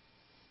mean?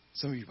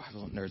 Some of you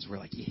Bible nerds were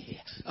like,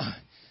 yeah.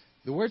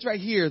 The words right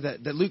here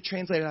that Luke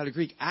translated out of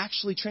Greek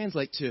actually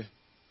translate to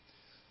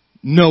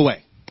no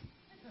way.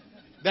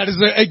 That is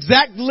the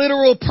exact,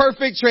 literal,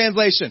 perfect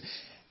translation.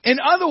 In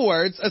other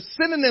words, a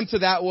synonym to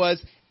that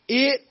was,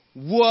 it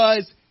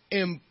was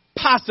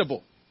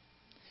impossible.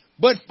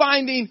 But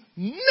finding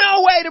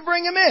no way to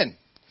bring him in.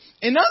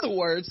 In other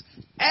words,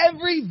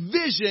 every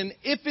vision,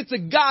 if it's a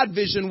God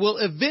vision, will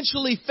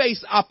eventually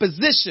face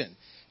opposition.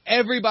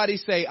 Everybody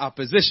say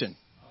opposition.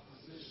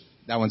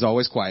 That one's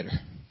always quieter.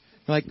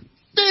 Like,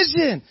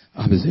 vision,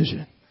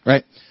 opposition,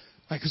 right?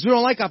 Because we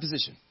don't like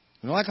opposition.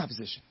 We don't like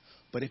opposition.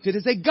 But if it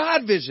is a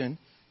God vision,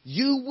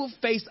 you will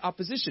face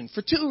opposition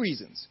for two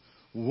reasons.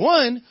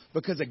 One,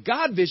 because a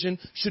God vision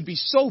should be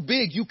so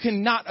big you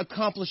cannot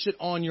accomplish it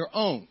on your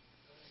own.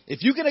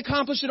 If you can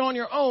accomplish it on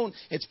your own,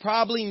 it's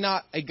probably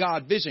not a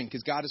God vision,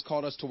 because God has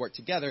called us to work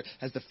together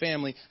as the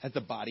family, as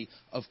the body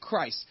of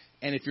Christ.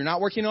 And if you're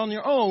not working on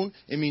your own,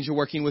 it means you're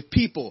working with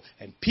people.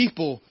 And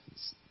people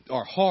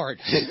are hard.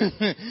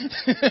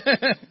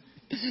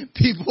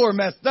 People are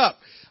messed up.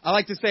 I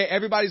like to say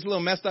everybody's a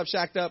little messed up,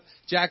 shacked up,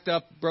 jacked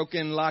up,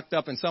 broken, locked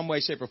up in some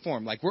way, shape, or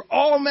form. Like, we're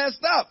all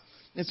messed up.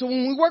 And so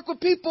when we work with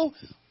people,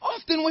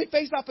 often we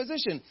face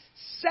opposition.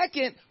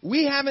 Second,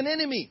 we have an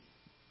enemy.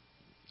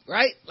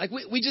 Right? Like,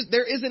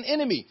 there is an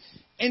enemy.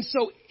 And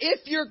so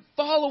if you're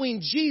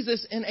following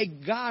Jesus in a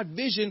God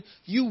vision,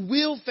 you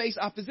will face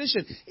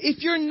opposition.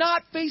 If you're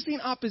not facing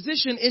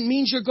opposition, it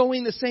means you're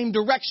going the same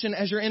direction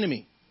as your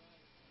enemy.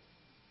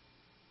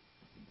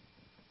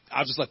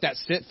 I'll just let that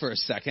sit for a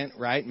second,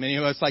 right? Many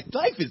of us like,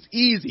 life is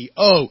easy.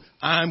 Oh,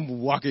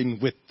 I'm walking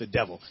with the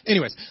devil.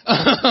 Anyways,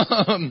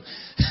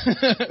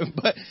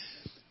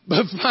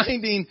 but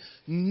finding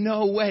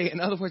no way. In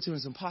other words, it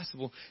was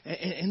impossible.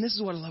 And this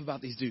is what I love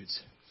about these dudes.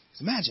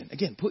 Because imagine,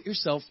 again, put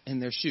yourself in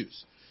their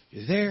shoes.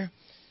 You're there.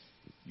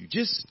 You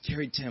just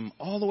carried Tim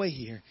all the way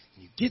here.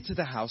 And you get to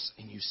the house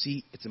and you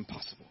see it's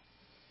impossible.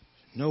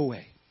 No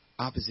way.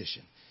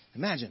 Opposition.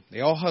 Imagine,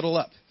 they all huddle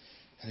up.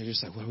 And they're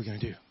just like, what are we going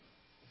to do?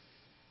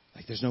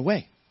 Like, there's no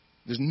way.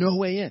 There's no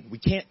way in. We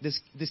can't, this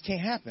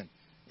can't happen.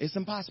 It's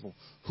impossible.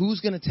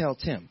 Who's going to tell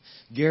Tim?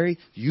 Gary,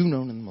 you've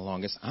known him the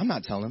longest. I'm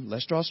not telling him.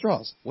 Let's draw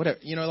straws. Whatever.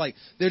 You know, like,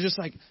 they're just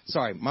like,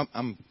 sorry, my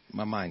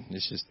mind.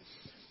 It's just,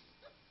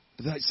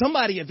 like,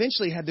 somebody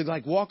eventually had to,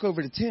 like, walk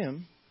over to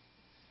Tim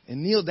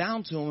and kneel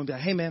down to him and be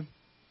like, hey, man.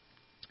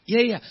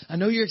 Yeah, I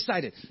know you're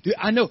excited. Dude,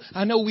 I know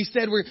we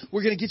said we're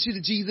going to get you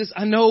to Jesus.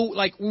 I know,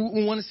 like,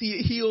 we want to see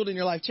it healed and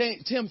your life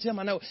changed. Tim,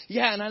 I know.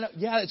 Yeah, and I know.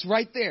 Yeah, it's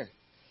right there.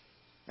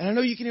 And I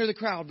know you can hear the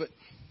crowd, but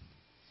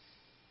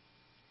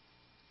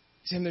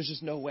Tim, there's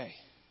just no way.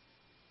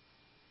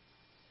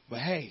 But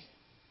hey,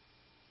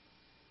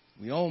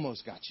 we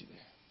almost got you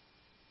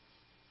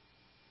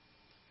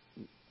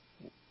there.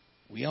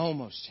 We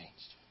almost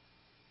changed.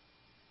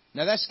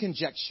 Now that's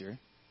conjecture.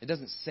 It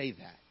doesn't say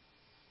that.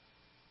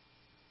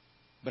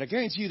 But I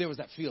guarantee you there was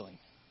that feeling.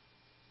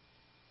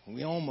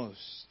 We almost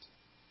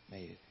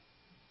made it.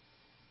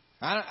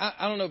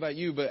 I don't know about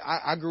you, but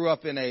I grew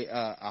up in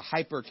a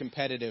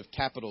hyper-competitive,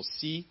 capital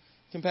C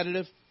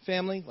competitive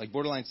family, like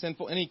borderline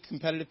sinful. Any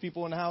competitive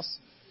people in the house?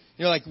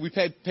 You know, like we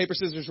play paper,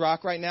 scissors,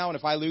 rock right now, and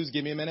if I lose,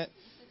 give me a minute.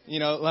 You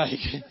know, like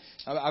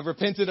I've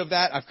repented of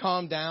that. I've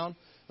calmed down.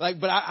 Like,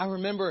 but I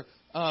remember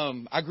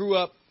I grew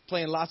up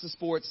playing lots of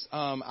sports.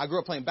 I grew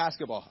up playing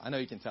basketball. I know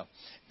you can tell.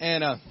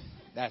 And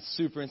that's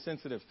super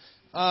insensitive.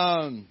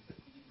 I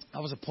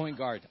was a point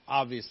guard,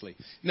 obviously.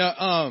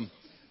 No,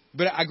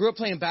 but I grew up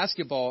playing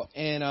basketball,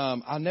 and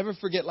I'll never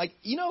forget, like,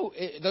 you know,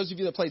 those of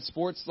you that played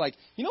sports, like,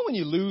 you know when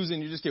you lose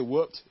and you just get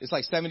whooped? It's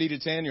like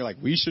 70-10. You're like,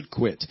 we should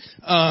quit.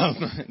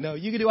 No,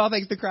 you can do all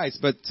things to Christ,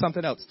 but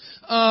something else.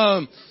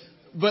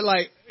 But,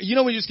 like, you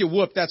know when you just get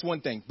whooped, that's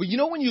one thing. But you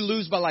know when you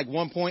lose by, like,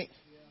 1 point?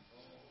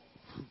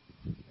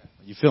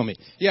 You feel me?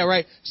 Yeah,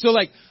 right? So,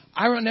 like,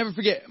 I will never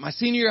forget, my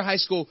senior year of high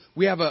school,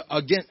 we have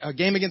a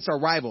game against our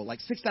rival. Like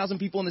 6,000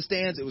 people in the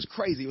stands. It was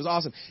crazy. It was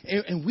awesome.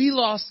 And we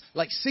lost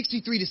like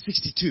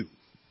 63-62.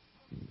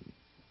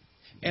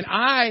 And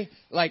I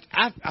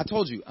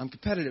told you, I'm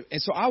competitive.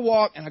 And so I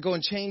walk and I go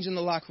and change in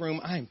the locker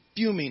room. I'm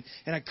fuming.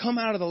 And I come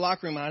out of the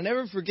locker room and I'll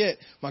never forget,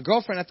 my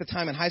girlfriend at the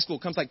time in high school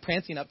comes like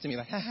prancing up to me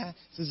like, ha,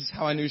 this is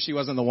how I knew she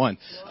wasn't the one.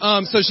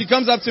 So she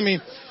comes up to me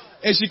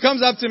And she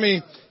comes up to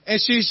me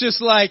and she's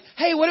just like,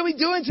 hey, what are we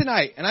doing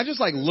tonight? And I just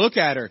like look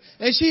at her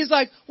and she's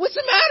like, what's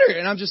the matter?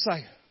 And I'm just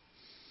like,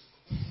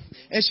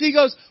 and she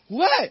goes,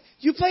 what?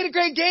 You played a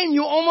great game.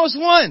 You almost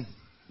won.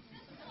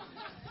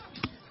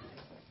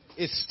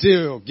 It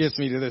still gets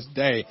me to this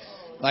day.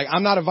 Like,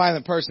 I'm not a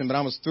violent person, but I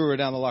almost threw her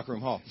down the locker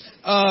room hall.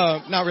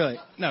 Not really.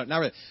 No, not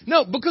really.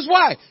 No, because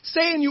why?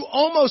 Saying you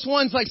almost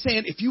won's like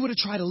saying, if you would have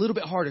tried a little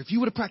bit harder, if you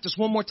would have practiced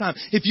one more time,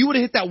 if you would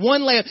have hit that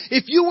one layup,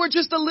 if you were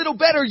just a little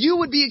better, you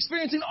would be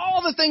experiencing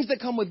all the things that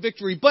come with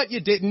victory, but you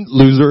didn't,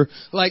 loser.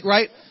 Like,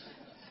 right?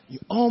 You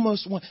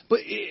almost won. But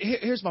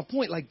here's my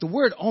point. Like, the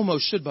word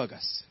almost should bug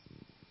us.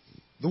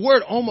 The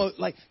word almost,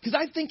 like, because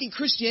I think in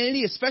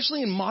Christianity,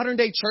 especially in modern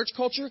day church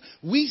culture,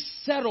 we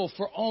settle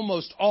for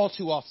almost all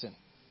too often.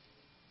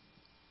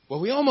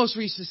 Well, we almost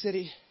reached the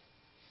city.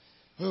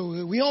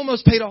 We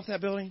almost paid off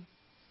that building.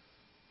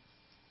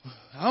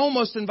 I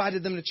almost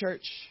invited them to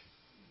church.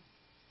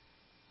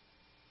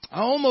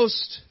 I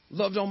almost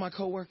loved on my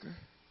coworker.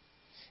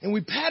 And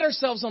we pat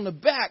ourselves on the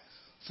back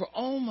for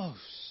almost.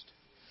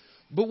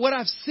 But what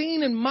I've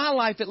seen in my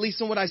life, at least,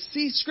 and what I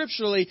see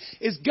scripturally,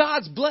 is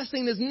God's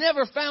blessing is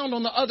never found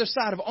on the other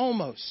side of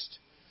almost.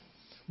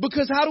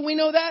 Because how do we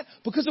know that?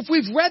 Because if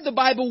we've read the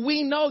Bible,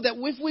 we know that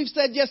if we've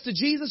said yes to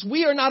Jesus,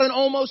 we are not an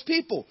almost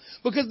people.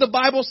 Because the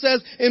Bible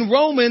says in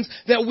Romans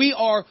that we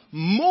are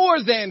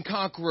more than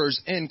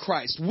conquerors in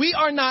Christ. We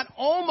are not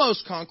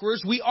almost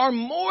conquerors. We are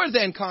more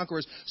than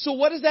conquerors. So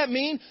what does that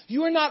mean?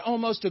 You are not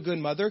almost a good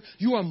mother.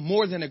 You are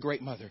more than a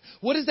great mother.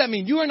 What does that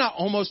mean? You are not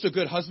almost a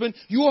good husband.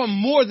 You are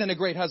more than a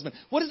great husband.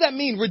 What does that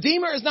mean?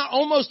 Redeemer is not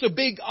almost a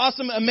big,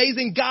 awesome,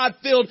 amazing,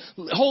 God-filled,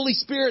 Holy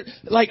Spirit,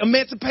 like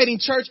emancipating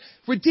church.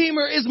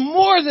 Redeemer is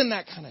more than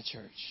that kind of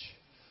church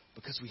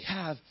because we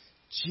have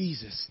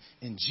Jesus,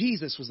 and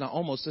Jesus was not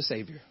almost a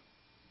savior.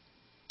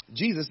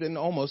 Jesus didn't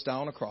almost die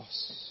on a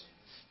cross.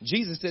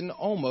 Jesus didn't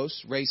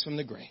almost raise from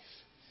the grave.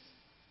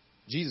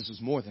 Jesus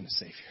was more than a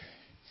savior.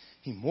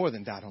 He more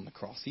than died on the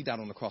cross. He died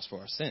on the cross for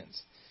our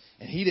sins.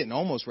 And he didn't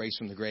almost raise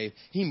from the grave.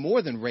 He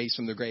more than raised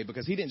from the grave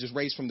because he didn't just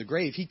raise from the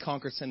grave. He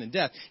conquered sin and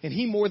death. And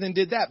he more than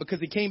did that because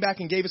he came back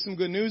and gave us some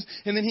good news.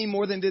 And then he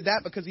more than did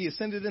that because he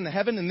ascended into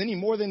heaven. And then he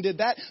more than did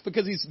that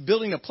because he's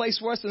building a place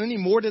for us. And then he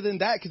more than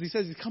that because he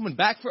says he's coming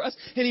back for us.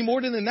 And he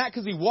more than that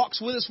because he walks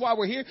with us while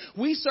we're here.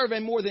 We serve a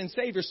more than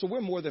Savior, so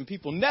we're more than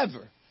people.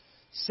 Never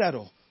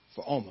settle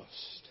for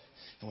almost.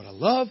 And what I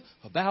love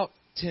about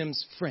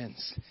Tim's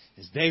friends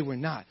is they were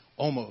not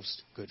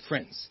almost good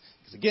friends.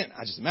 Because again,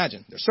 I just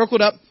imagine they're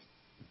circled up.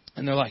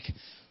 And they're like,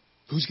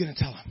 who's going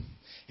to tell him?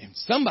 And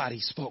somebody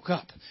spoke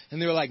up.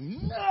 And they were like,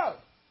 no,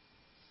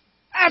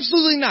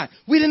 absolutely not.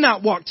 We did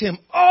not walk Tim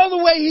all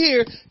the way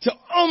here to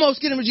almost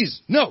get him to Jesus.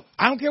 No,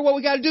 I don't care what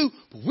we got to do,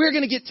 but we're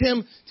going to get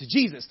Tim to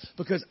Jesus.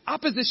 Because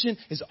opposition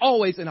is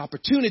always an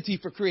opportunity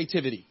for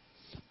creativity.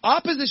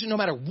 Opposition, no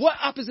matter what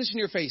opposition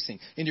you're facing,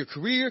 in your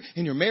career,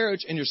 in your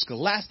marriage, in your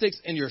scholastics,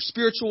 in your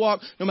spiritual walk,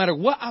 no matter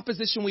what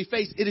opposition we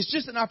face, it is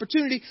just an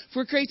opportunity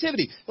for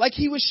creativity. Like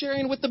he was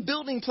sharing with the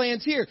building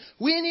plans here.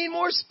 We need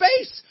more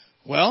space.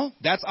 Well,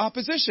 that's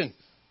opposition.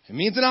 It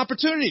means an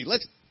opportunity.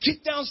 Let's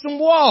kick down some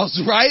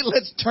walls, right?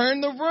 Let's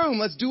turn the room.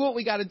 Let's do what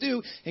we got to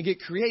do and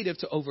get creative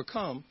to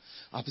overcome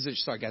opposition.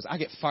 Sorry, guys, I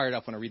get fired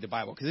up when I read the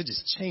Bible because it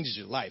just changes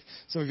your life.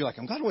 Some of you are like,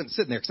 I'm glad I wasn't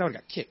sitting there because I would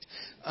have got kicked.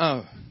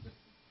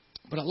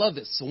 But I love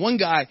this. So one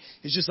guy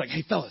is just like,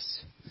 hey,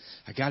 fellas,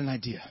 I got an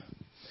idea.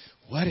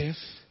 What if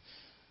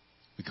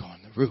we go on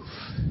the roof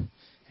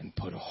and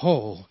put a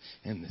hole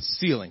in the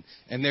ceiling?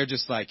 And they're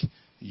just like,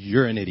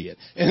 you're an idiot.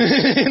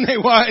 And they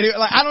want,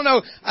 like, I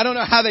don't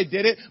know how they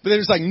did it, but they're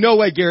just like, no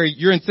way, Gary,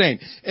 you're insane.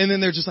 And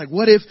then they're just like,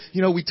 what if,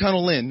 we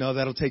tunnel in? No,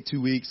 that'll take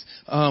 2 weeks.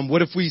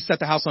 What if we set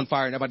the house on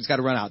fire and everybody's got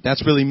to run out?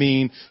 That's really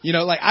mean.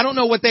 I don't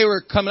know what they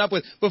were coming up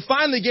with. But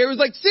finally, Gary was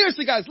like,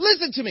 seriously, guys,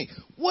 listen to me.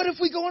 What if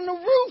we go on the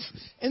roof?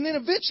 And then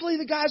eventually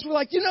the guys were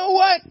like, you know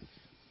what?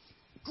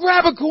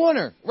 Grab a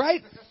corner,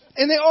 right?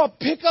 And they all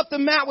pick up the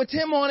mat with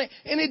Tim on it.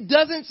 And it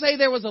doesn't say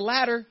there was a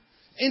ladder.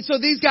 And so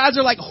these guys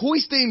are like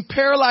hoisting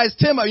paralyzed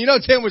Tim up.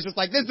 Tim was just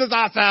like, this is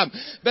awesome.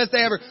 Best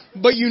day ever.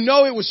 But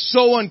it was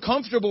so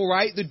uncomfortable,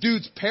 right? The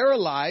dude's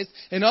paralyzed.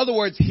 In other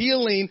words,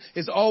 healing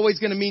is always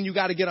going to mean you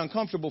got to get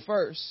uncomfortable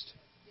first.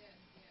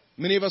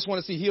 Many of us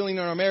want to see healing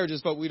in our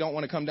marriages, but we don't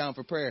want to come down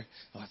for prayer.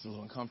 Oh, that's a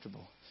little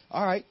uncomfortable.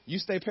 All right, you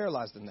stay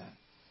paralyzed in that.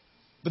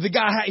 But the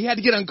guy, he had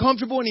to get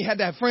uncomfortable and he had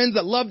to have friends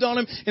that loved on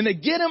him. And they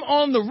get him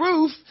on the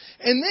roof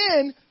and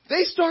then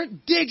they start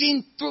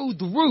digging through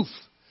the roof.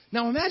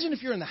 Now imagine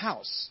if you're in the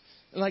house,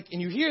 and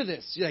you hear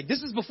this, you're like,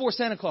 this is before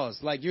Santa Claus.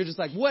 You're just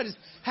like, what is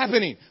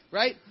happening,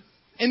 right?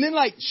 And then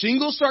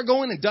shingles start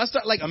going and dust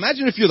start,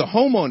 imagine if you're the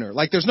homeowner,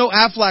 there's no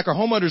Aflac or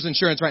homeowner's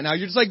insurance right now.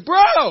 You're just like,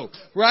 bro,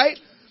 right?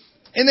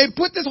 And they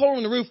put this hole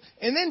in the roof.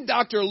 And then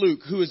Dr.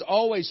 Luke, who is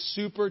always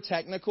super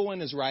technical in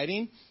his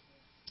writing,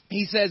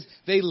 he says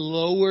they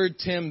lowered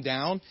Tim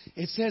down.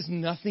 It says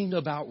nothing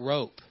about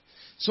rope.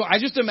 So I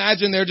just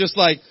imagine they're just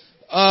like,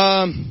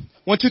 1,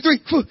 2, 3,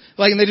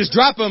 and they just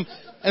drop him.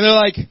 And they're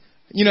like,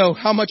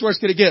 how much worse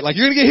could it get?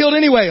 You're going to get healed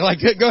anyway.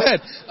 Go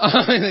ahead.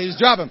 And they just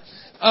drop him.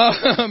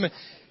 And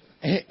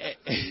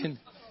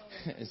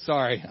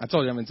sorry, I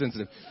told you I'm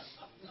insensitive.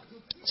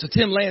 So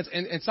Tim lands,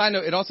 and side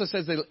note, it also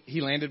says that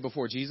he landed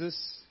before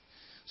Jesus.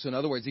 So in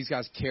other words, these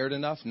guys cared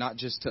enough not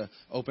just to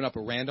open up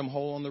a random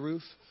hole on the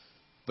roof,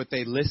 but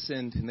they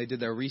listened and they did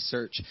their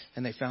research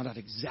and they found out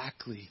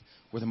exactly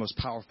where the most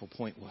powerful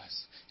point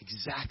was,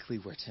 exactly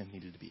where Tim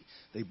needed to be.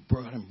 They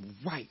brought him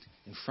right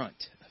in front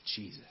of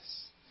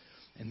Jesus.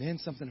 And then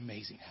something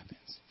amazing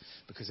happens,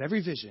 because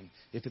every vision,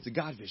 if it's a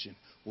God vision,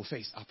 will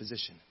face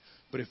opposition.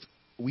 But if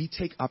we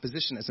take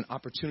opposition as an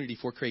opportunity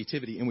for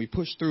creativity and we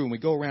push through and we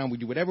go around, we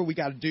do whatever we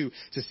got to do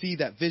to see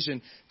that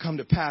vision come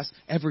to pass,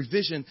 every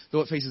vision,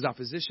 though it faces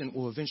opposition,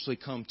 will eventually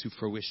come to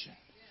fruition.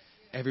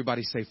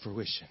 Everybody say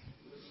fruition.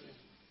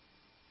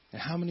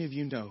 And how many of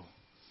you know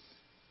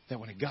that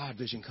when a God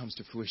vision comes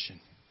to fruition,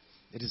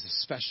 it is a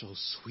special,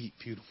 sweet,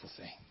 beautiful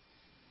thing?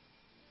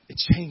 It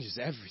changes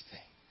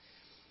everything.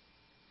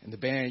 And the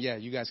band, yeah,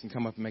 you guys can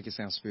come up and make it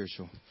sound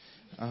spiritual.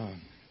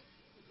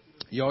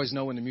 You always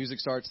know when the music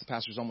starts, the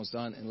pastor's almost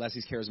done, unless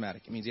he's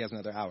charismatic. It means he has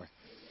another hour.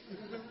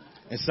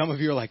 And some of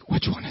you are like,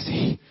 which one is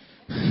he?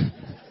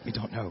 We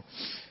don't know.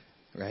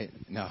 Right?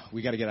 No,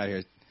 we got to get out of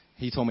here.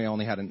 He told me I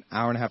only had an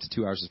hour and a half to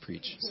 2 hours to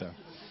preach. So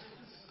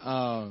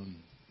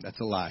that's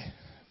a lie.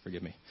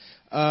 Forgive me.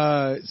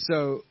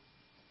 So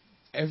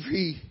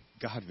every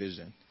God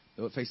vision,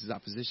 though it faces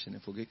opposition,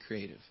 if we'll get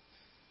creative,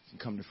 can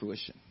come to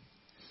fruition.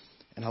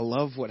 And I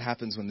love what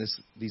happens when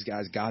these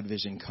guys' God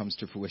vision comes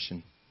to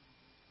fruition.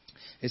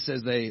 It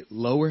says they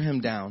lower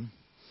him down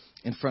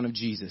in front of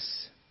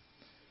Jesus.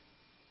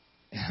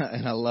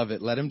 And I love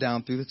it. Let him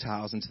down through the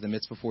tiles into the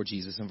midst before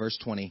Jesus. In verse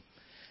 20.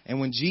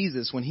 And when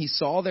he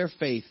saw their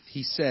faith,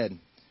 he said,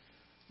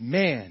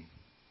 man,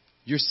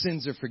 your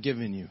sins are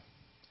forgiven you.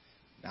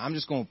 Now, I'm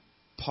just going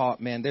to pause.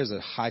 Man, there's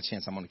a high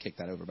chance I'm going to kick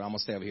that over, but I'm going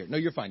to stay over here. No,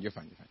 you're fine.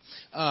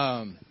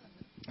 I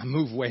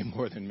move way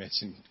more than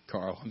Mitch and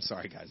Carl. I'm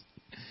sorry, guys.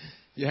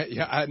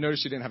 Yeah. I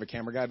noticed you didn't have a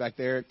camera guy back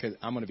there because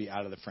I'm going to be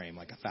out of the frame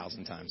like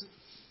 1,000 times.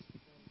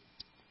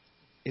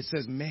 It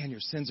says, man, your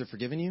sins are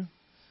forgiven you.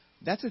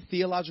 That's a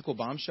theological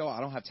bombshell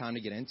I don't have time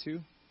to get into.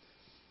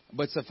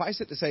 But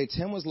suffice it to say,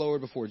 Tim was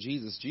lowered before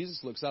Jesus.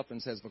 Jesus looks up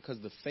and says, because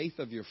of the faith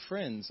of your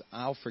friends,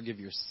 I'll forgive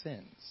your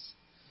sins.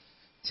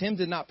 Tim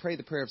did not pray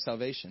the prayer of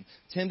salvation.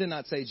 Tim did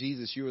not say,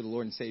 Jesus, you are the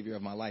Lord and Savior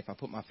of my life. I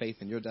put my faith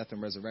in your death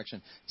and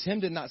resurrection.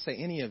 Tim did not say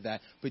any of that,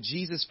 but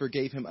Jesus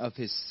forgave him of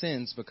his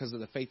sins because of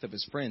the faith of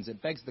his friends.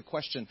 It begs the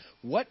question,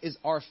 what is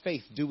our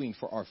faith doing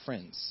for our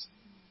friends?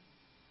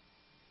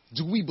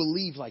 Do we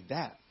believe like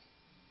that?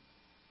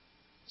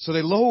 So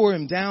they lower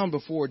him down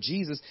before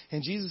Jesus,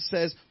 and Jesus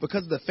says,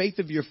 because of the faith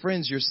of your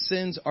friends, your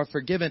sins are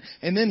forgiven.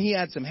 And then he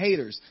had some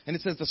haters. And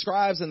it says the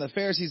scribes and the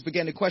Pharisees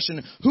began to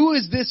question, who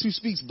is this who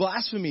speaks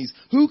blasphemies?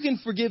 Who can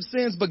forgive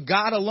sins but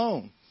God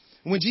alone?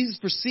 And when Jesus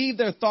perceived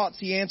their thoughts,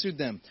 he answered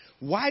them,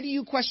 why do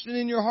you question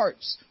in your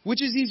hearts?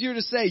 Which is easier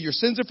to say, your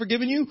sins are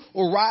forgiven you,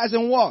 or rise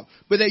and walk?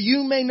 But that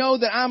you may know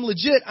that I'm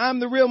legit,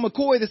 I'm the real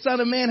McCoy, the Son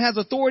of Man has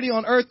authority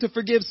on earth to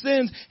forgive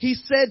sins. He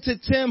said to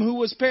Tim, who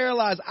was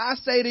paralyzed, I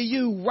say to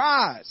you,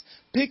 rise,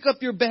 pick up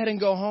your bed and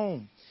go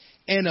home.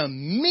 And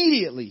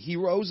immediately he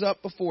rose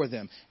up before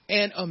them.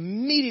 And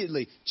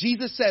immediately,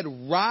 Jesus said,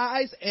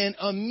 rise, and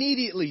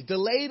immediately.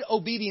 Delayed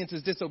obedience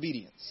is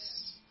disobedience.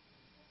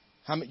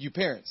 How many, you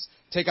parents,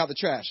 take out the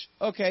trash.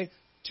 Okay.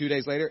 2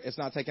 days later, it's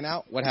not taken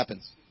out. What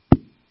happens?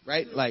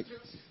 Right? Like,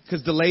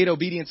 because delayed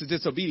obedience is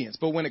disobedience.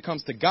 But when it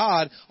comes to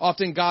God,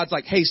 often God's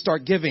like, hey,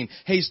 start giving.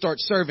 Hey, start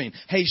serving.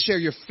 Hey, share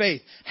your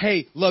faith.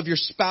 Hey, love your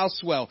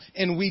spouse well.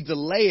 And we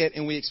delay it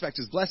and we expect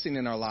his blessing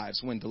in our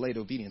lives when delayed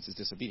obedience is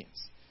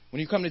disobedience.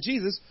 When you come to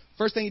Jesus,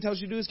 first thing he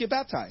tells you to do is get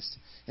baptized.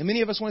 And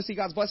many of us want to see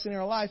God's blessing in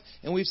our life.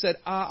 And we've said,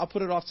 I'll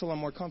put it off till I'm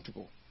more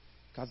comfortable.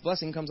 God's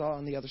blessing comes out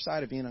on the other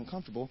side of being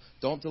uncomfortable.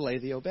 Don't delay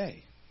the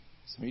obey.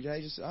 Some of you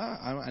guys just,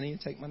 I need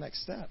to take my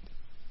next step.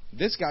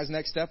 This guy's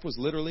next step was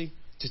literally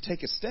to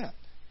take a step.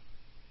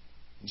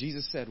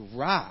 Jesus said,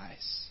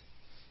 rise.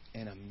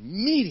 And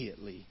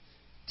immediately,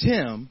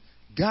 Tim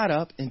got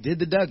up and did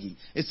the Dougie.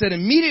 It said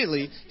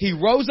immediately he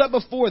rose up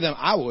before them.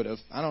 I would have.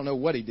 I don't know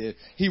what he did.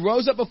 He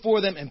rose up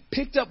before them and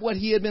picked up what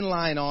he had been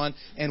lying on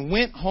and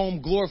went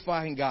home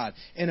glorifying God.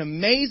 And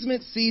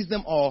amazement seized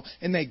them all,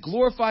 and they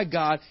glorified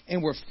God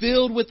and were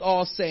filled with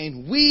awe,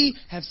 saying, we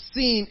have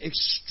seen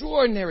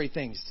extraordinary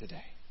things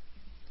today.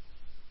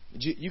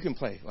 You can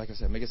play, like I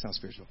said, make it sound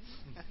spiritual.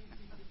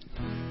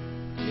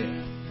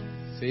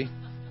 Yeah. See?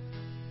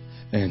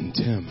 And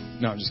Tim.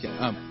 No, I'm just kidding.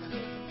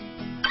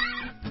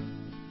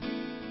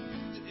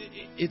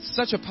 It's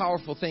such a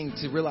powerful thing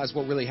to realize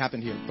what really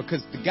happened here,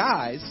 because the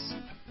guys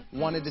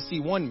wanted to see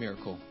one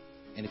miracle.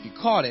 And if you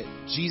caught it,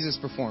 Jesus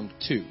performed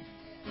two.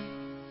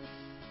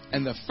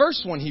 And the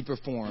first one he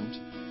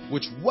performed,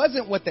 which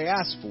wasn't what they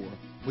asked for,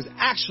 was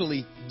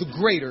actually the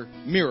greater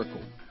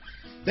miracle.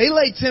 They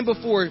laid Tim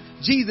before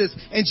Jesus,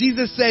 and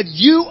Jesus said,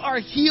 you are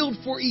healed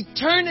for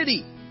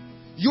eternity.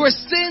 Your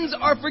sins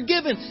are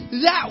forgiven.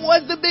 That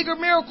was the bigger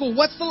miracle.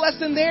 What's the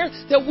lesson there?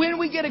 That when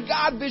we get a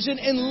God vision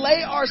and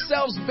lay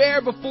ourselves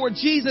bare before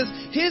Jesus,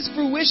 His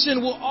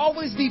fruition will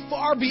always be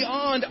far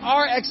beyond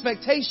our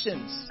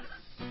expectations.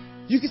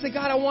 You can say,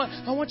 God, I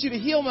want you to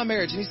heal my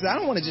marriage. And He says, I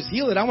don't want to just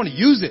heal it. I want to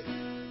use it.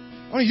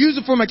 I want to use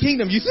it for my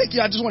kingdom. You think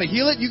I just want to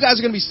heal it? You guys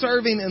are going to be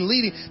serving and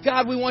leading.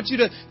 God, we want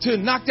you to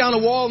knock down a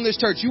wall in this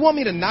church. You want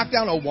me to knock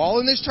down a wall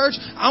in this church?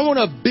 I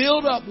want to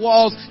build up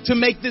walls to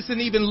make this an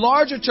even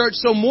larger church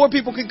so more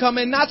people can come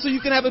in. Not so you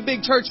can have a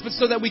big church, but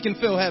so that we can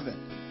fill heaven.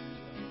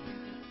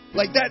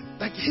 Like that,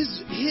 like his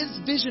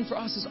vision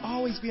for us is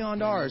always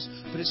beyond ours.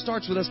 But it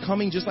starts with us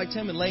coming just like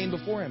Tim and laying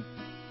before Him.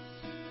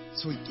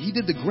 So he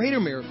did the greater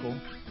miracle.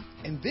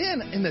 And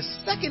then in the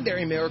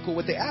secondary miracle,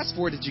 what they asked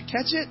for, did you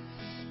catch it?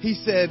 He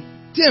said,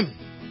 Tim,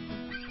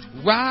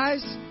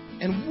 rise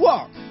and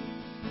walk.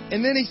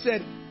 And then He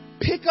said,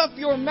 pick up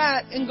your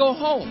mat and go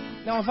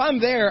home. Now, if I'm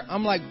there,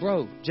 I'm like,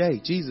 bro, Jay,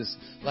 Jesus,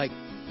 like,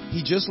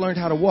 he just learned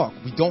how to walk.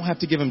 We don't have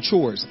to give him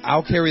chores.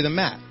 I'll carry the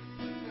mat,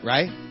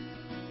 right?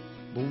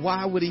 But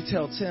why would He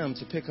tell Tim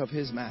to pick up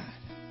his mat?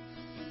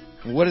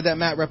 And what did that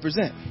mat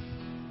represent?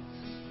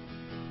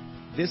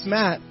 This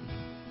mat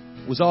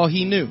was all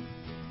he knew.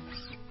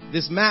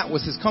 This mat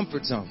was his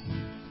comfort zone.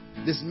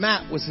 This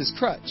mat was his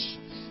crutch.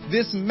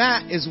 This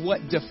mat is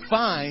what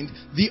defined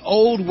the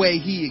old way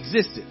he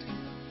existed.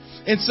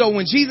 And so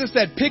when Jesus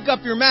said, pick up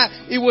your mat,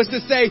 it was to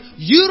say,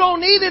 you don't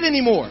need it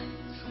anymore.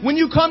 When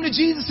you come to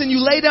Jesus and you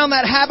lay down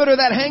that habit or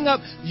that hang up,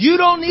 you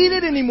don't need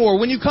it anymore.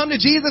 When you come to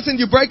Jesus and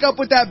you break up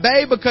with that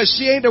babe because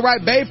she ain't the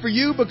right babe for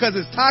you because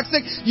it's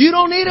toxic, you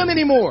don't need him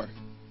anymore.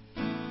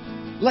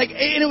 Like,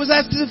 and it was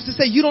as if to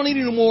say, you don't need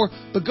it anymore,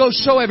 but go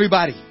show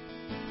everybody.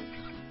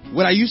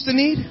 What I used to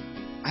need,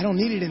 I don't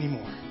need it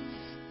anymore.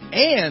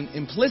 And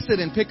implicit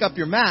in pick up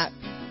your mat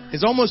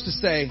is almost to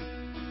say,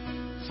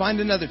 find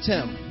another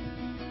Tim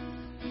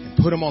and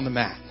put him on the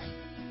mat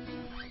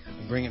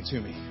and bring him to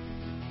me.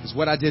 Because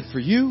what I did for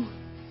you,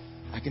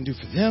 I can do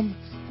for them,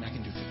 and I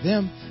can do for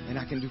them, and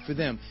I can do for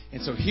them.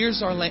 And so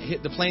here's our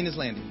the plane is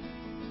landing.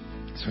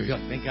 So you're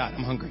like, thank God,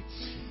 I'm hungry.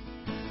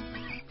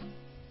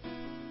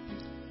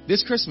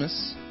 This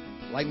Christmas,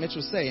 like Mitch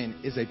was saying,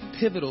 is a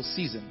pivotal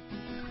season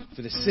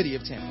for the city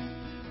of Tampa.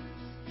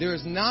 There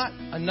is not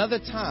another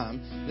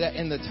time that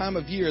in the time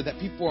of year that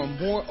people are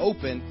more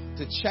open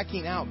to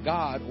checking out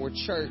God or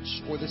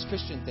church or this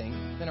Christian thing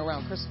than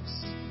around Christmas.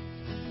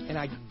 And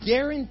I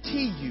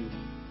guarantee you,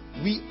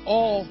 we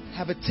all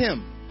have a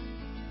Tim.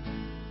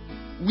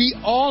 We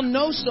all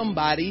know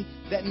somebody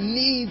that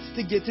needs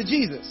to get to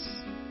Jesus.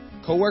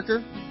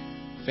 Coworker,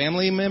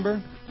 family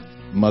member,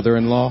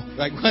 mother-in-law.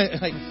 Like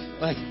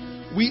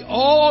we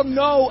all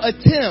know a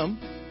Tim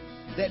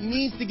that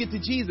needs to get to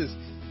Jesus.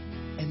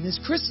 And this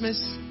Christmas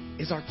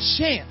is our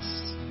chance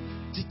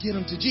to get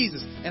them to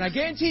Jesus. And I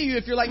guarantee you,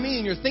 if you're like me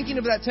and you're thinking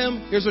of that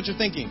Tim, here's what you're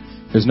thinking.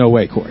 There's no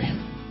way, Kory.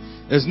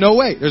 There's no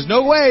way. There's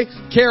no way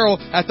Carol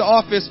at the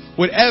office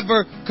would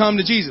ever come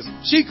to Jesus.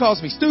 She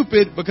calls me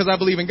stupid because I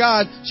believe in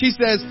God. She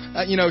says,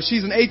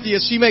 she's an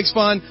atheist. She makes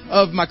fun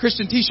of my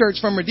Christian t-shirts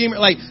from Redeemer.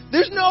 Like,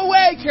 there's no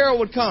way Carol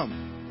would come.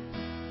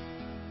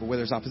 But where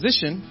there's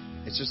opposition,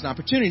 it's just an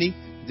opportunity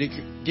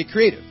to get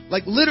creative.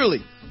 Like, literally,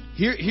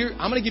 here,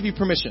 I'm going to give you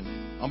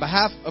permission on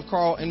behalf of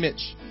Carl and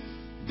Mitch.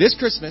 This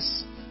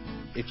Christmas,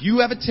 if you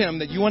have a Tim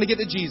that you want to get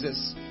to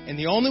Jesus, and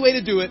the only way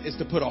to do it is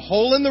to put a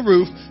hole in the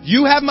roof,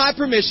 you have my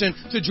permission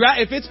to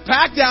if it's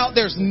packed out,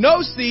 there's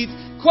no seats,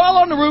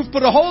 crawl on the roof,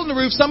 put a hole in the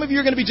roof. Some of you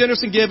are going to be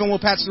generous and give, and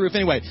we'll patch the roof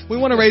anyway. We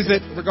want to raise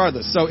it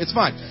regardless, so it's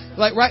fine.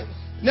 Like, right?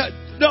 No,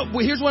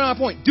 here's one of my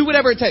point. Do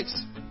whatever it takes.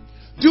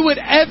 Do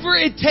whatever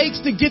it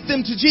takes to get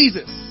them to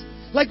Jesus.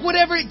 Like,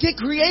 whatever, get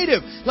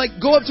creative.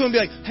 Like, go up to him and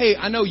be like, hey,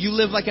 I know you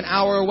live like an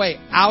hour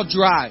away. I'll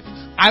drive.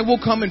 I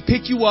will come and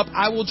pick you up.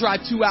 I will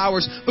drive 2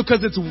 hours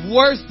because it's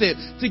worth it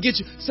to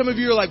get you. Some of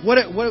you are like, what?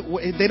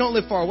 They don't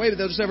live far away, but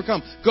they'll just never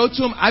come. Go to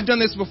them. I've done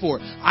this before.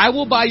 I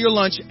will buy your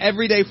lunch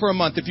every day for a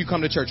month if you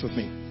come to church with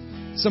me.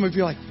 Some of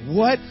you are like,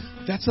 what?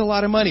 That's a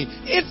lot of money.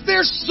 It's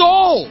their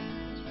soul.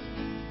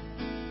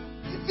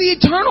 It's the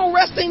eternal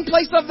resting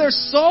place of their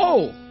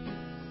soul.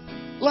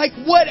 Like,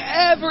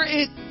 whatever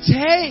it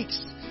takes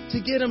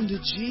to get them to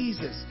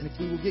Jesus. And if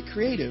we will get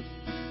creative,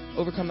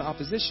 overcome the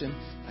opposition,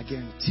 I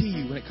guarantee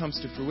you when it comes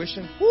to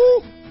fruition,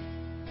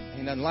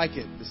 ain't nothing like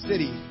it. The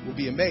city will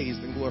be amazed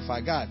and glorify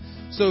God.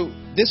 So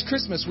this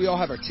Christmas, we all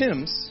have our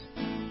Tims.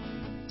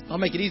 I'll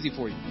make it easy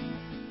for you.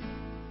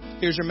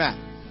 Here's your mat.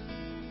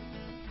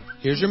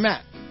 Here's your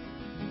mat.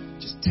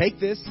 Just take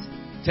this.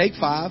 Take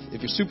 5.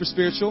 If you're super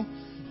spiritual,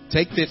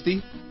 take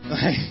 50.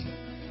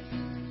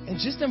 And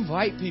just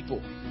invite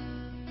people.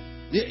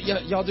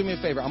 Y'all do me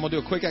a favor. I'm going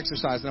to do a quick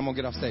exercise and I'm going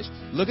to get off stage.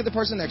 Look at the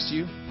person next to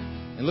you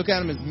and look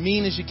at him as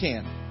mean as you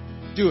can.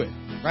 Do it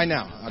right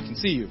now. I can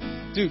see you.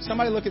 Dude,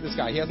 somebody look at this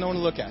guy. He has no one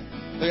to look at.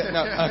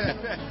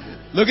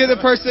 Look at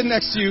the person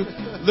next to you.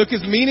 Look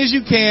as mean as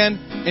you can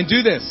and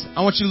do this.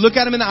 I want you to look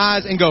at him in the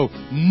eyes and go,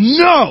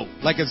 no!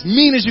 Like as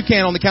mean as you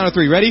can on the count of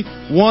 3. Ready?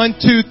 1,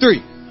 2, 3.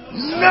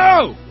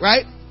 No!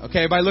 Right?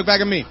 Okay, everybody look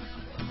back at me.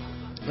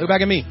 Look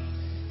back at me.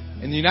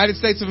 In the United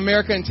States of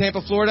America, in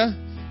Tampa, Florida,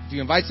 if you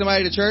invite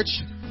somebody to church,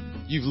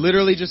 you've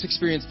literally just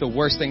experienced the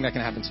worst thing that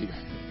can happen to you.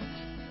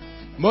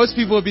 Most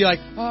people would be like,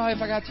 oh, if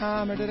I got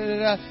time, or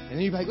da-da-da-da. And then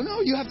you'd be like, oh, no,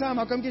 you have time,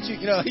 I'll come get you.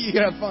 You know, you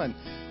can have fun.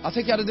 I'll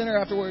take you out to dinner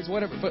afterwards,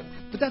 whatever. But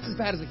that's as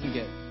bad as it can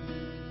get.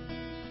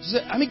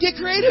 Get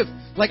creative.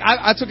 Like,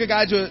 I took a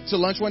guy to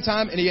lunch one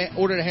time, and he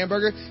ordered a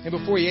hamburger, and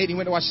before he ate, he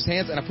went to wash his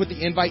hands, and I put the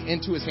invite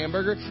into his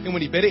hamburger, and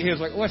when he bit it, he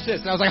was like, what's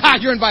this? And I was like,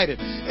 you're invited.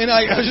 And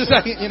I was just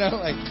like,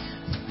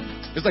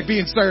 it's like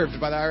being served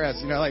by the IRS,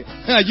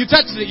 you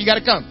touched it, you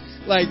gotta come.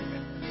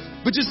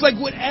 But just like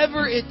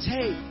whatever it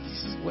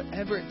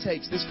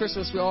takes. This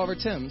Christmas, we all have our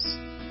Tims.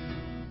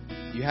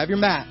 You have your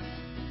mat.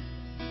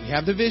 We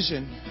have the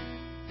vision.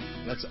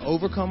 Let's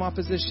overcome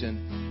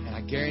opposition. And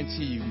I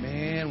guarantee you,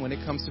 man, when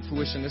it comes to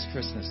fruition this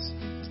Christmas,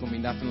 it's going to be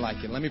nothing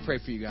like it. Let me pray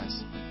for you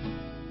guys.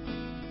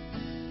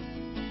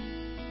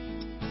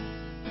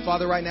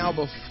 Father, right now,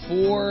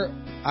 before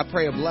I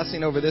pray a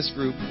blessing over this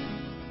group,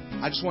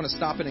 I just want to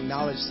stop and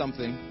acknowledge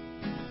something.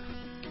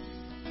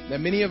 That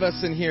many of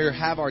us in here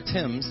have our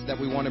Tims that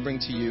we want to bring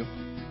to you.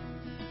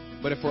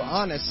 But if we're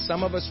honest,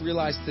 some of us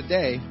realize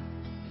today,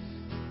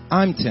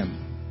 I'm Tim.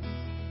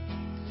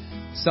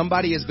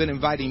 Somebody has been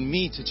inviting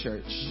me to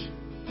church,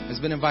 has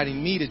been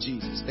inviting me to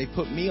Jesus. They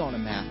put me on a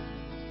map.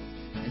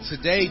 And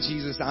today,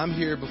 Jesus, I'm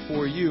here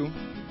before you,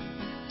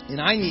 and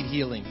I need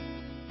healing.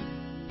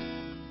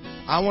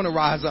 I want to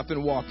rise up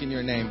and walk in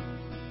your name.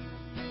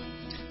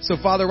 So,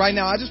 Father, right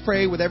now, I just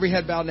pray with every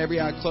head bowed and every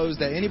eye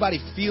closed that anybody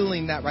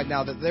feeling that right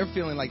now, that they're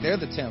feeling like they're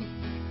the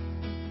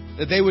Tim,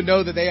 that they would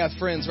know that they have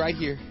friends right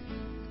here,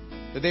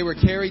 that they were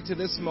carried to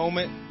this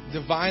moment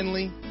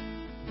divinely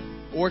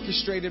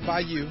orchestrated by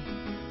you,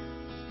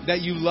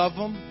 that you love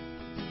them,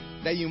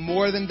 that you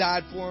more than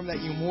died for them, that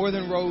you more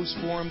than rose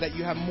for them, that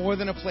you have more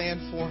than a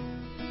plan for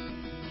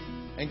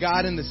them. And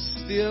God, in the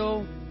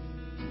still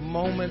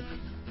moment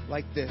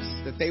like this,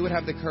 that they would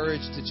have the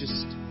courage to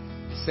just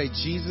say,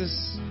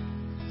 Jesus,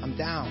 I'm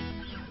down.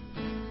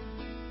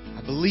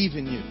 I believe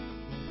in you.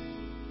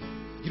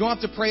 You don't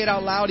have to pray it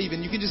out loud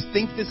even. You can just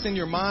think this in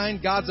your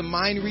mind. God's a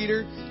mind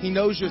reader. He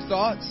knows your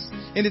thoughts.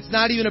 And it's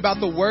not even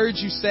about the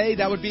words you say.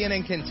 That would be an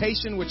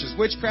incantation, which is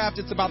witchcraft.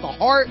 It's about the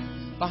heart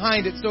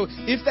behind it. So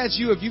if that's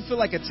you, if you feel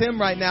like a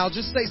Tim right now,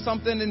 just say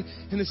something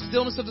in the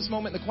stillness of this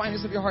moment, in the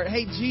quietness of your heart.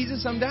 Hey,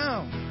 Jesus, I'm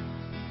down.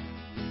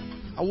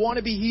 I want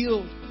to be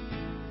healed.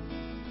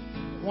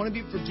 I want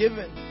to be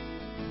forgiven.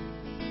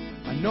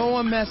 I know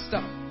I'm messed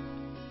up.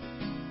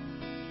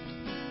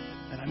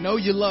 And I know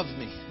you love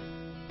me.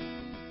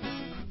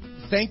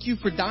 Thank you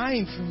for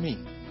dying for me.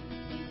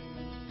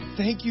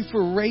 Thank you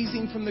for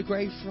raising from the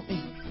grave for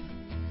me.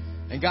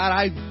 And God,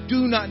 I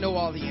do not know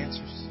all the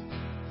answers.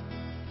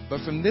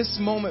 But from this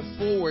moment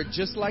forward,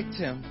 just like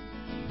Tim,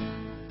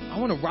 I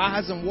want to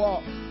rise and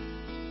walk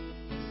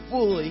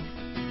fully,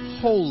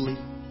 wholly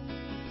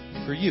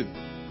for you.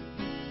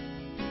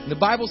 And the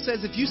Bible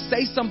says if you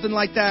say something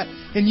like that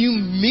and you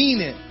mean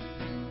it,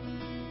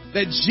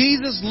 that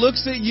Jesus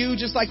looks at you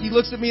just like he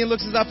looks at me and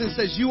looks us up and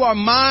says, you are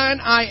mine.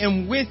 I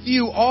am with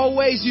you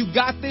always. You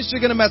got this. You're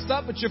going to mess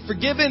up, but you're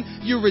forgiven.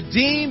 You're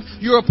redeemed.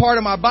 You're a part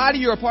of my body.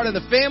 You're a part of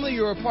the family.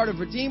 You're a part of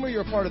Redeemer.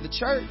 You're a part of the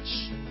church.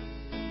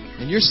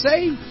 And you're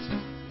saved.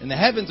 And the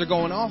heavens are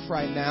going off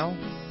right now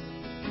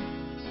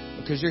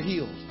because you're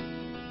healed.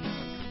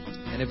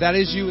 And if that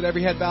is you with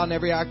every head bowed and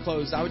every eye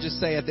closed, I would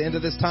just say at the end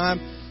of this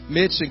time,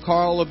 Mitch and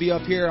Carl will be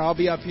up here. I'll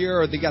be up here.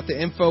 Or they got the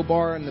info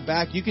bar in the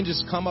back. You can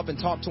just come up and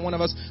talk to one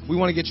of us. We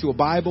want to get you a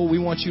Bible. We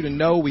want you to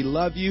know we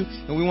love you.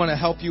 And we want to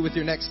help you with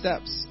your next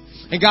steps.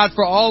 And God,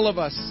 for all of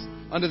us,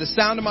 under the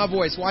sound of my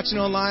voice, watching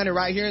online or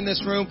right here in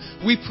this room,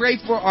 we pray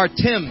for our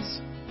Tims.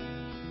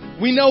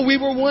 We know we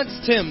were once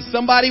Tims.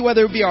 Somebody,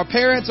 whether it be our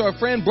parents or a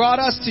friend, brought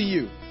us to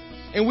you.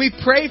 And we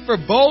pray for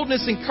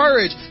boldness and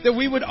courage that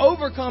we would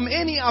overcome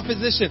any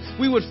opposition.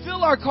 We would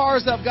fill our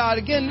cars up, God,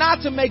 again,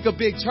 not to make a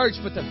big church,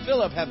 but to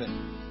fill up heaven.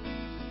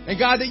 And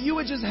God, that you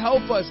would just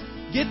help us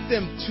get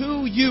them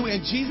to you.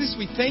 And Jesus,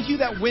 we thank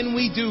you that when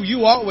we do,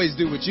 you always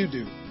do what you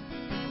do.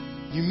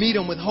 You meet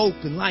them with hope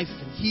and life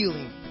and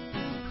healing.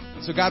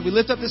 So God, we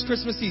lift up this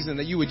Christmas season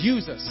that you would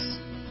use us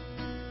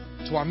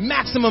to our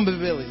maximum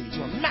ability,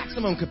 to our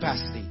maximum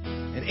capacity.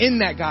 And in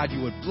that, God, you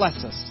would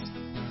bless us.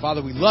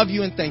 Father, we love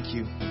you and thank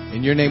you.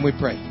 In your name we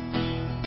pray.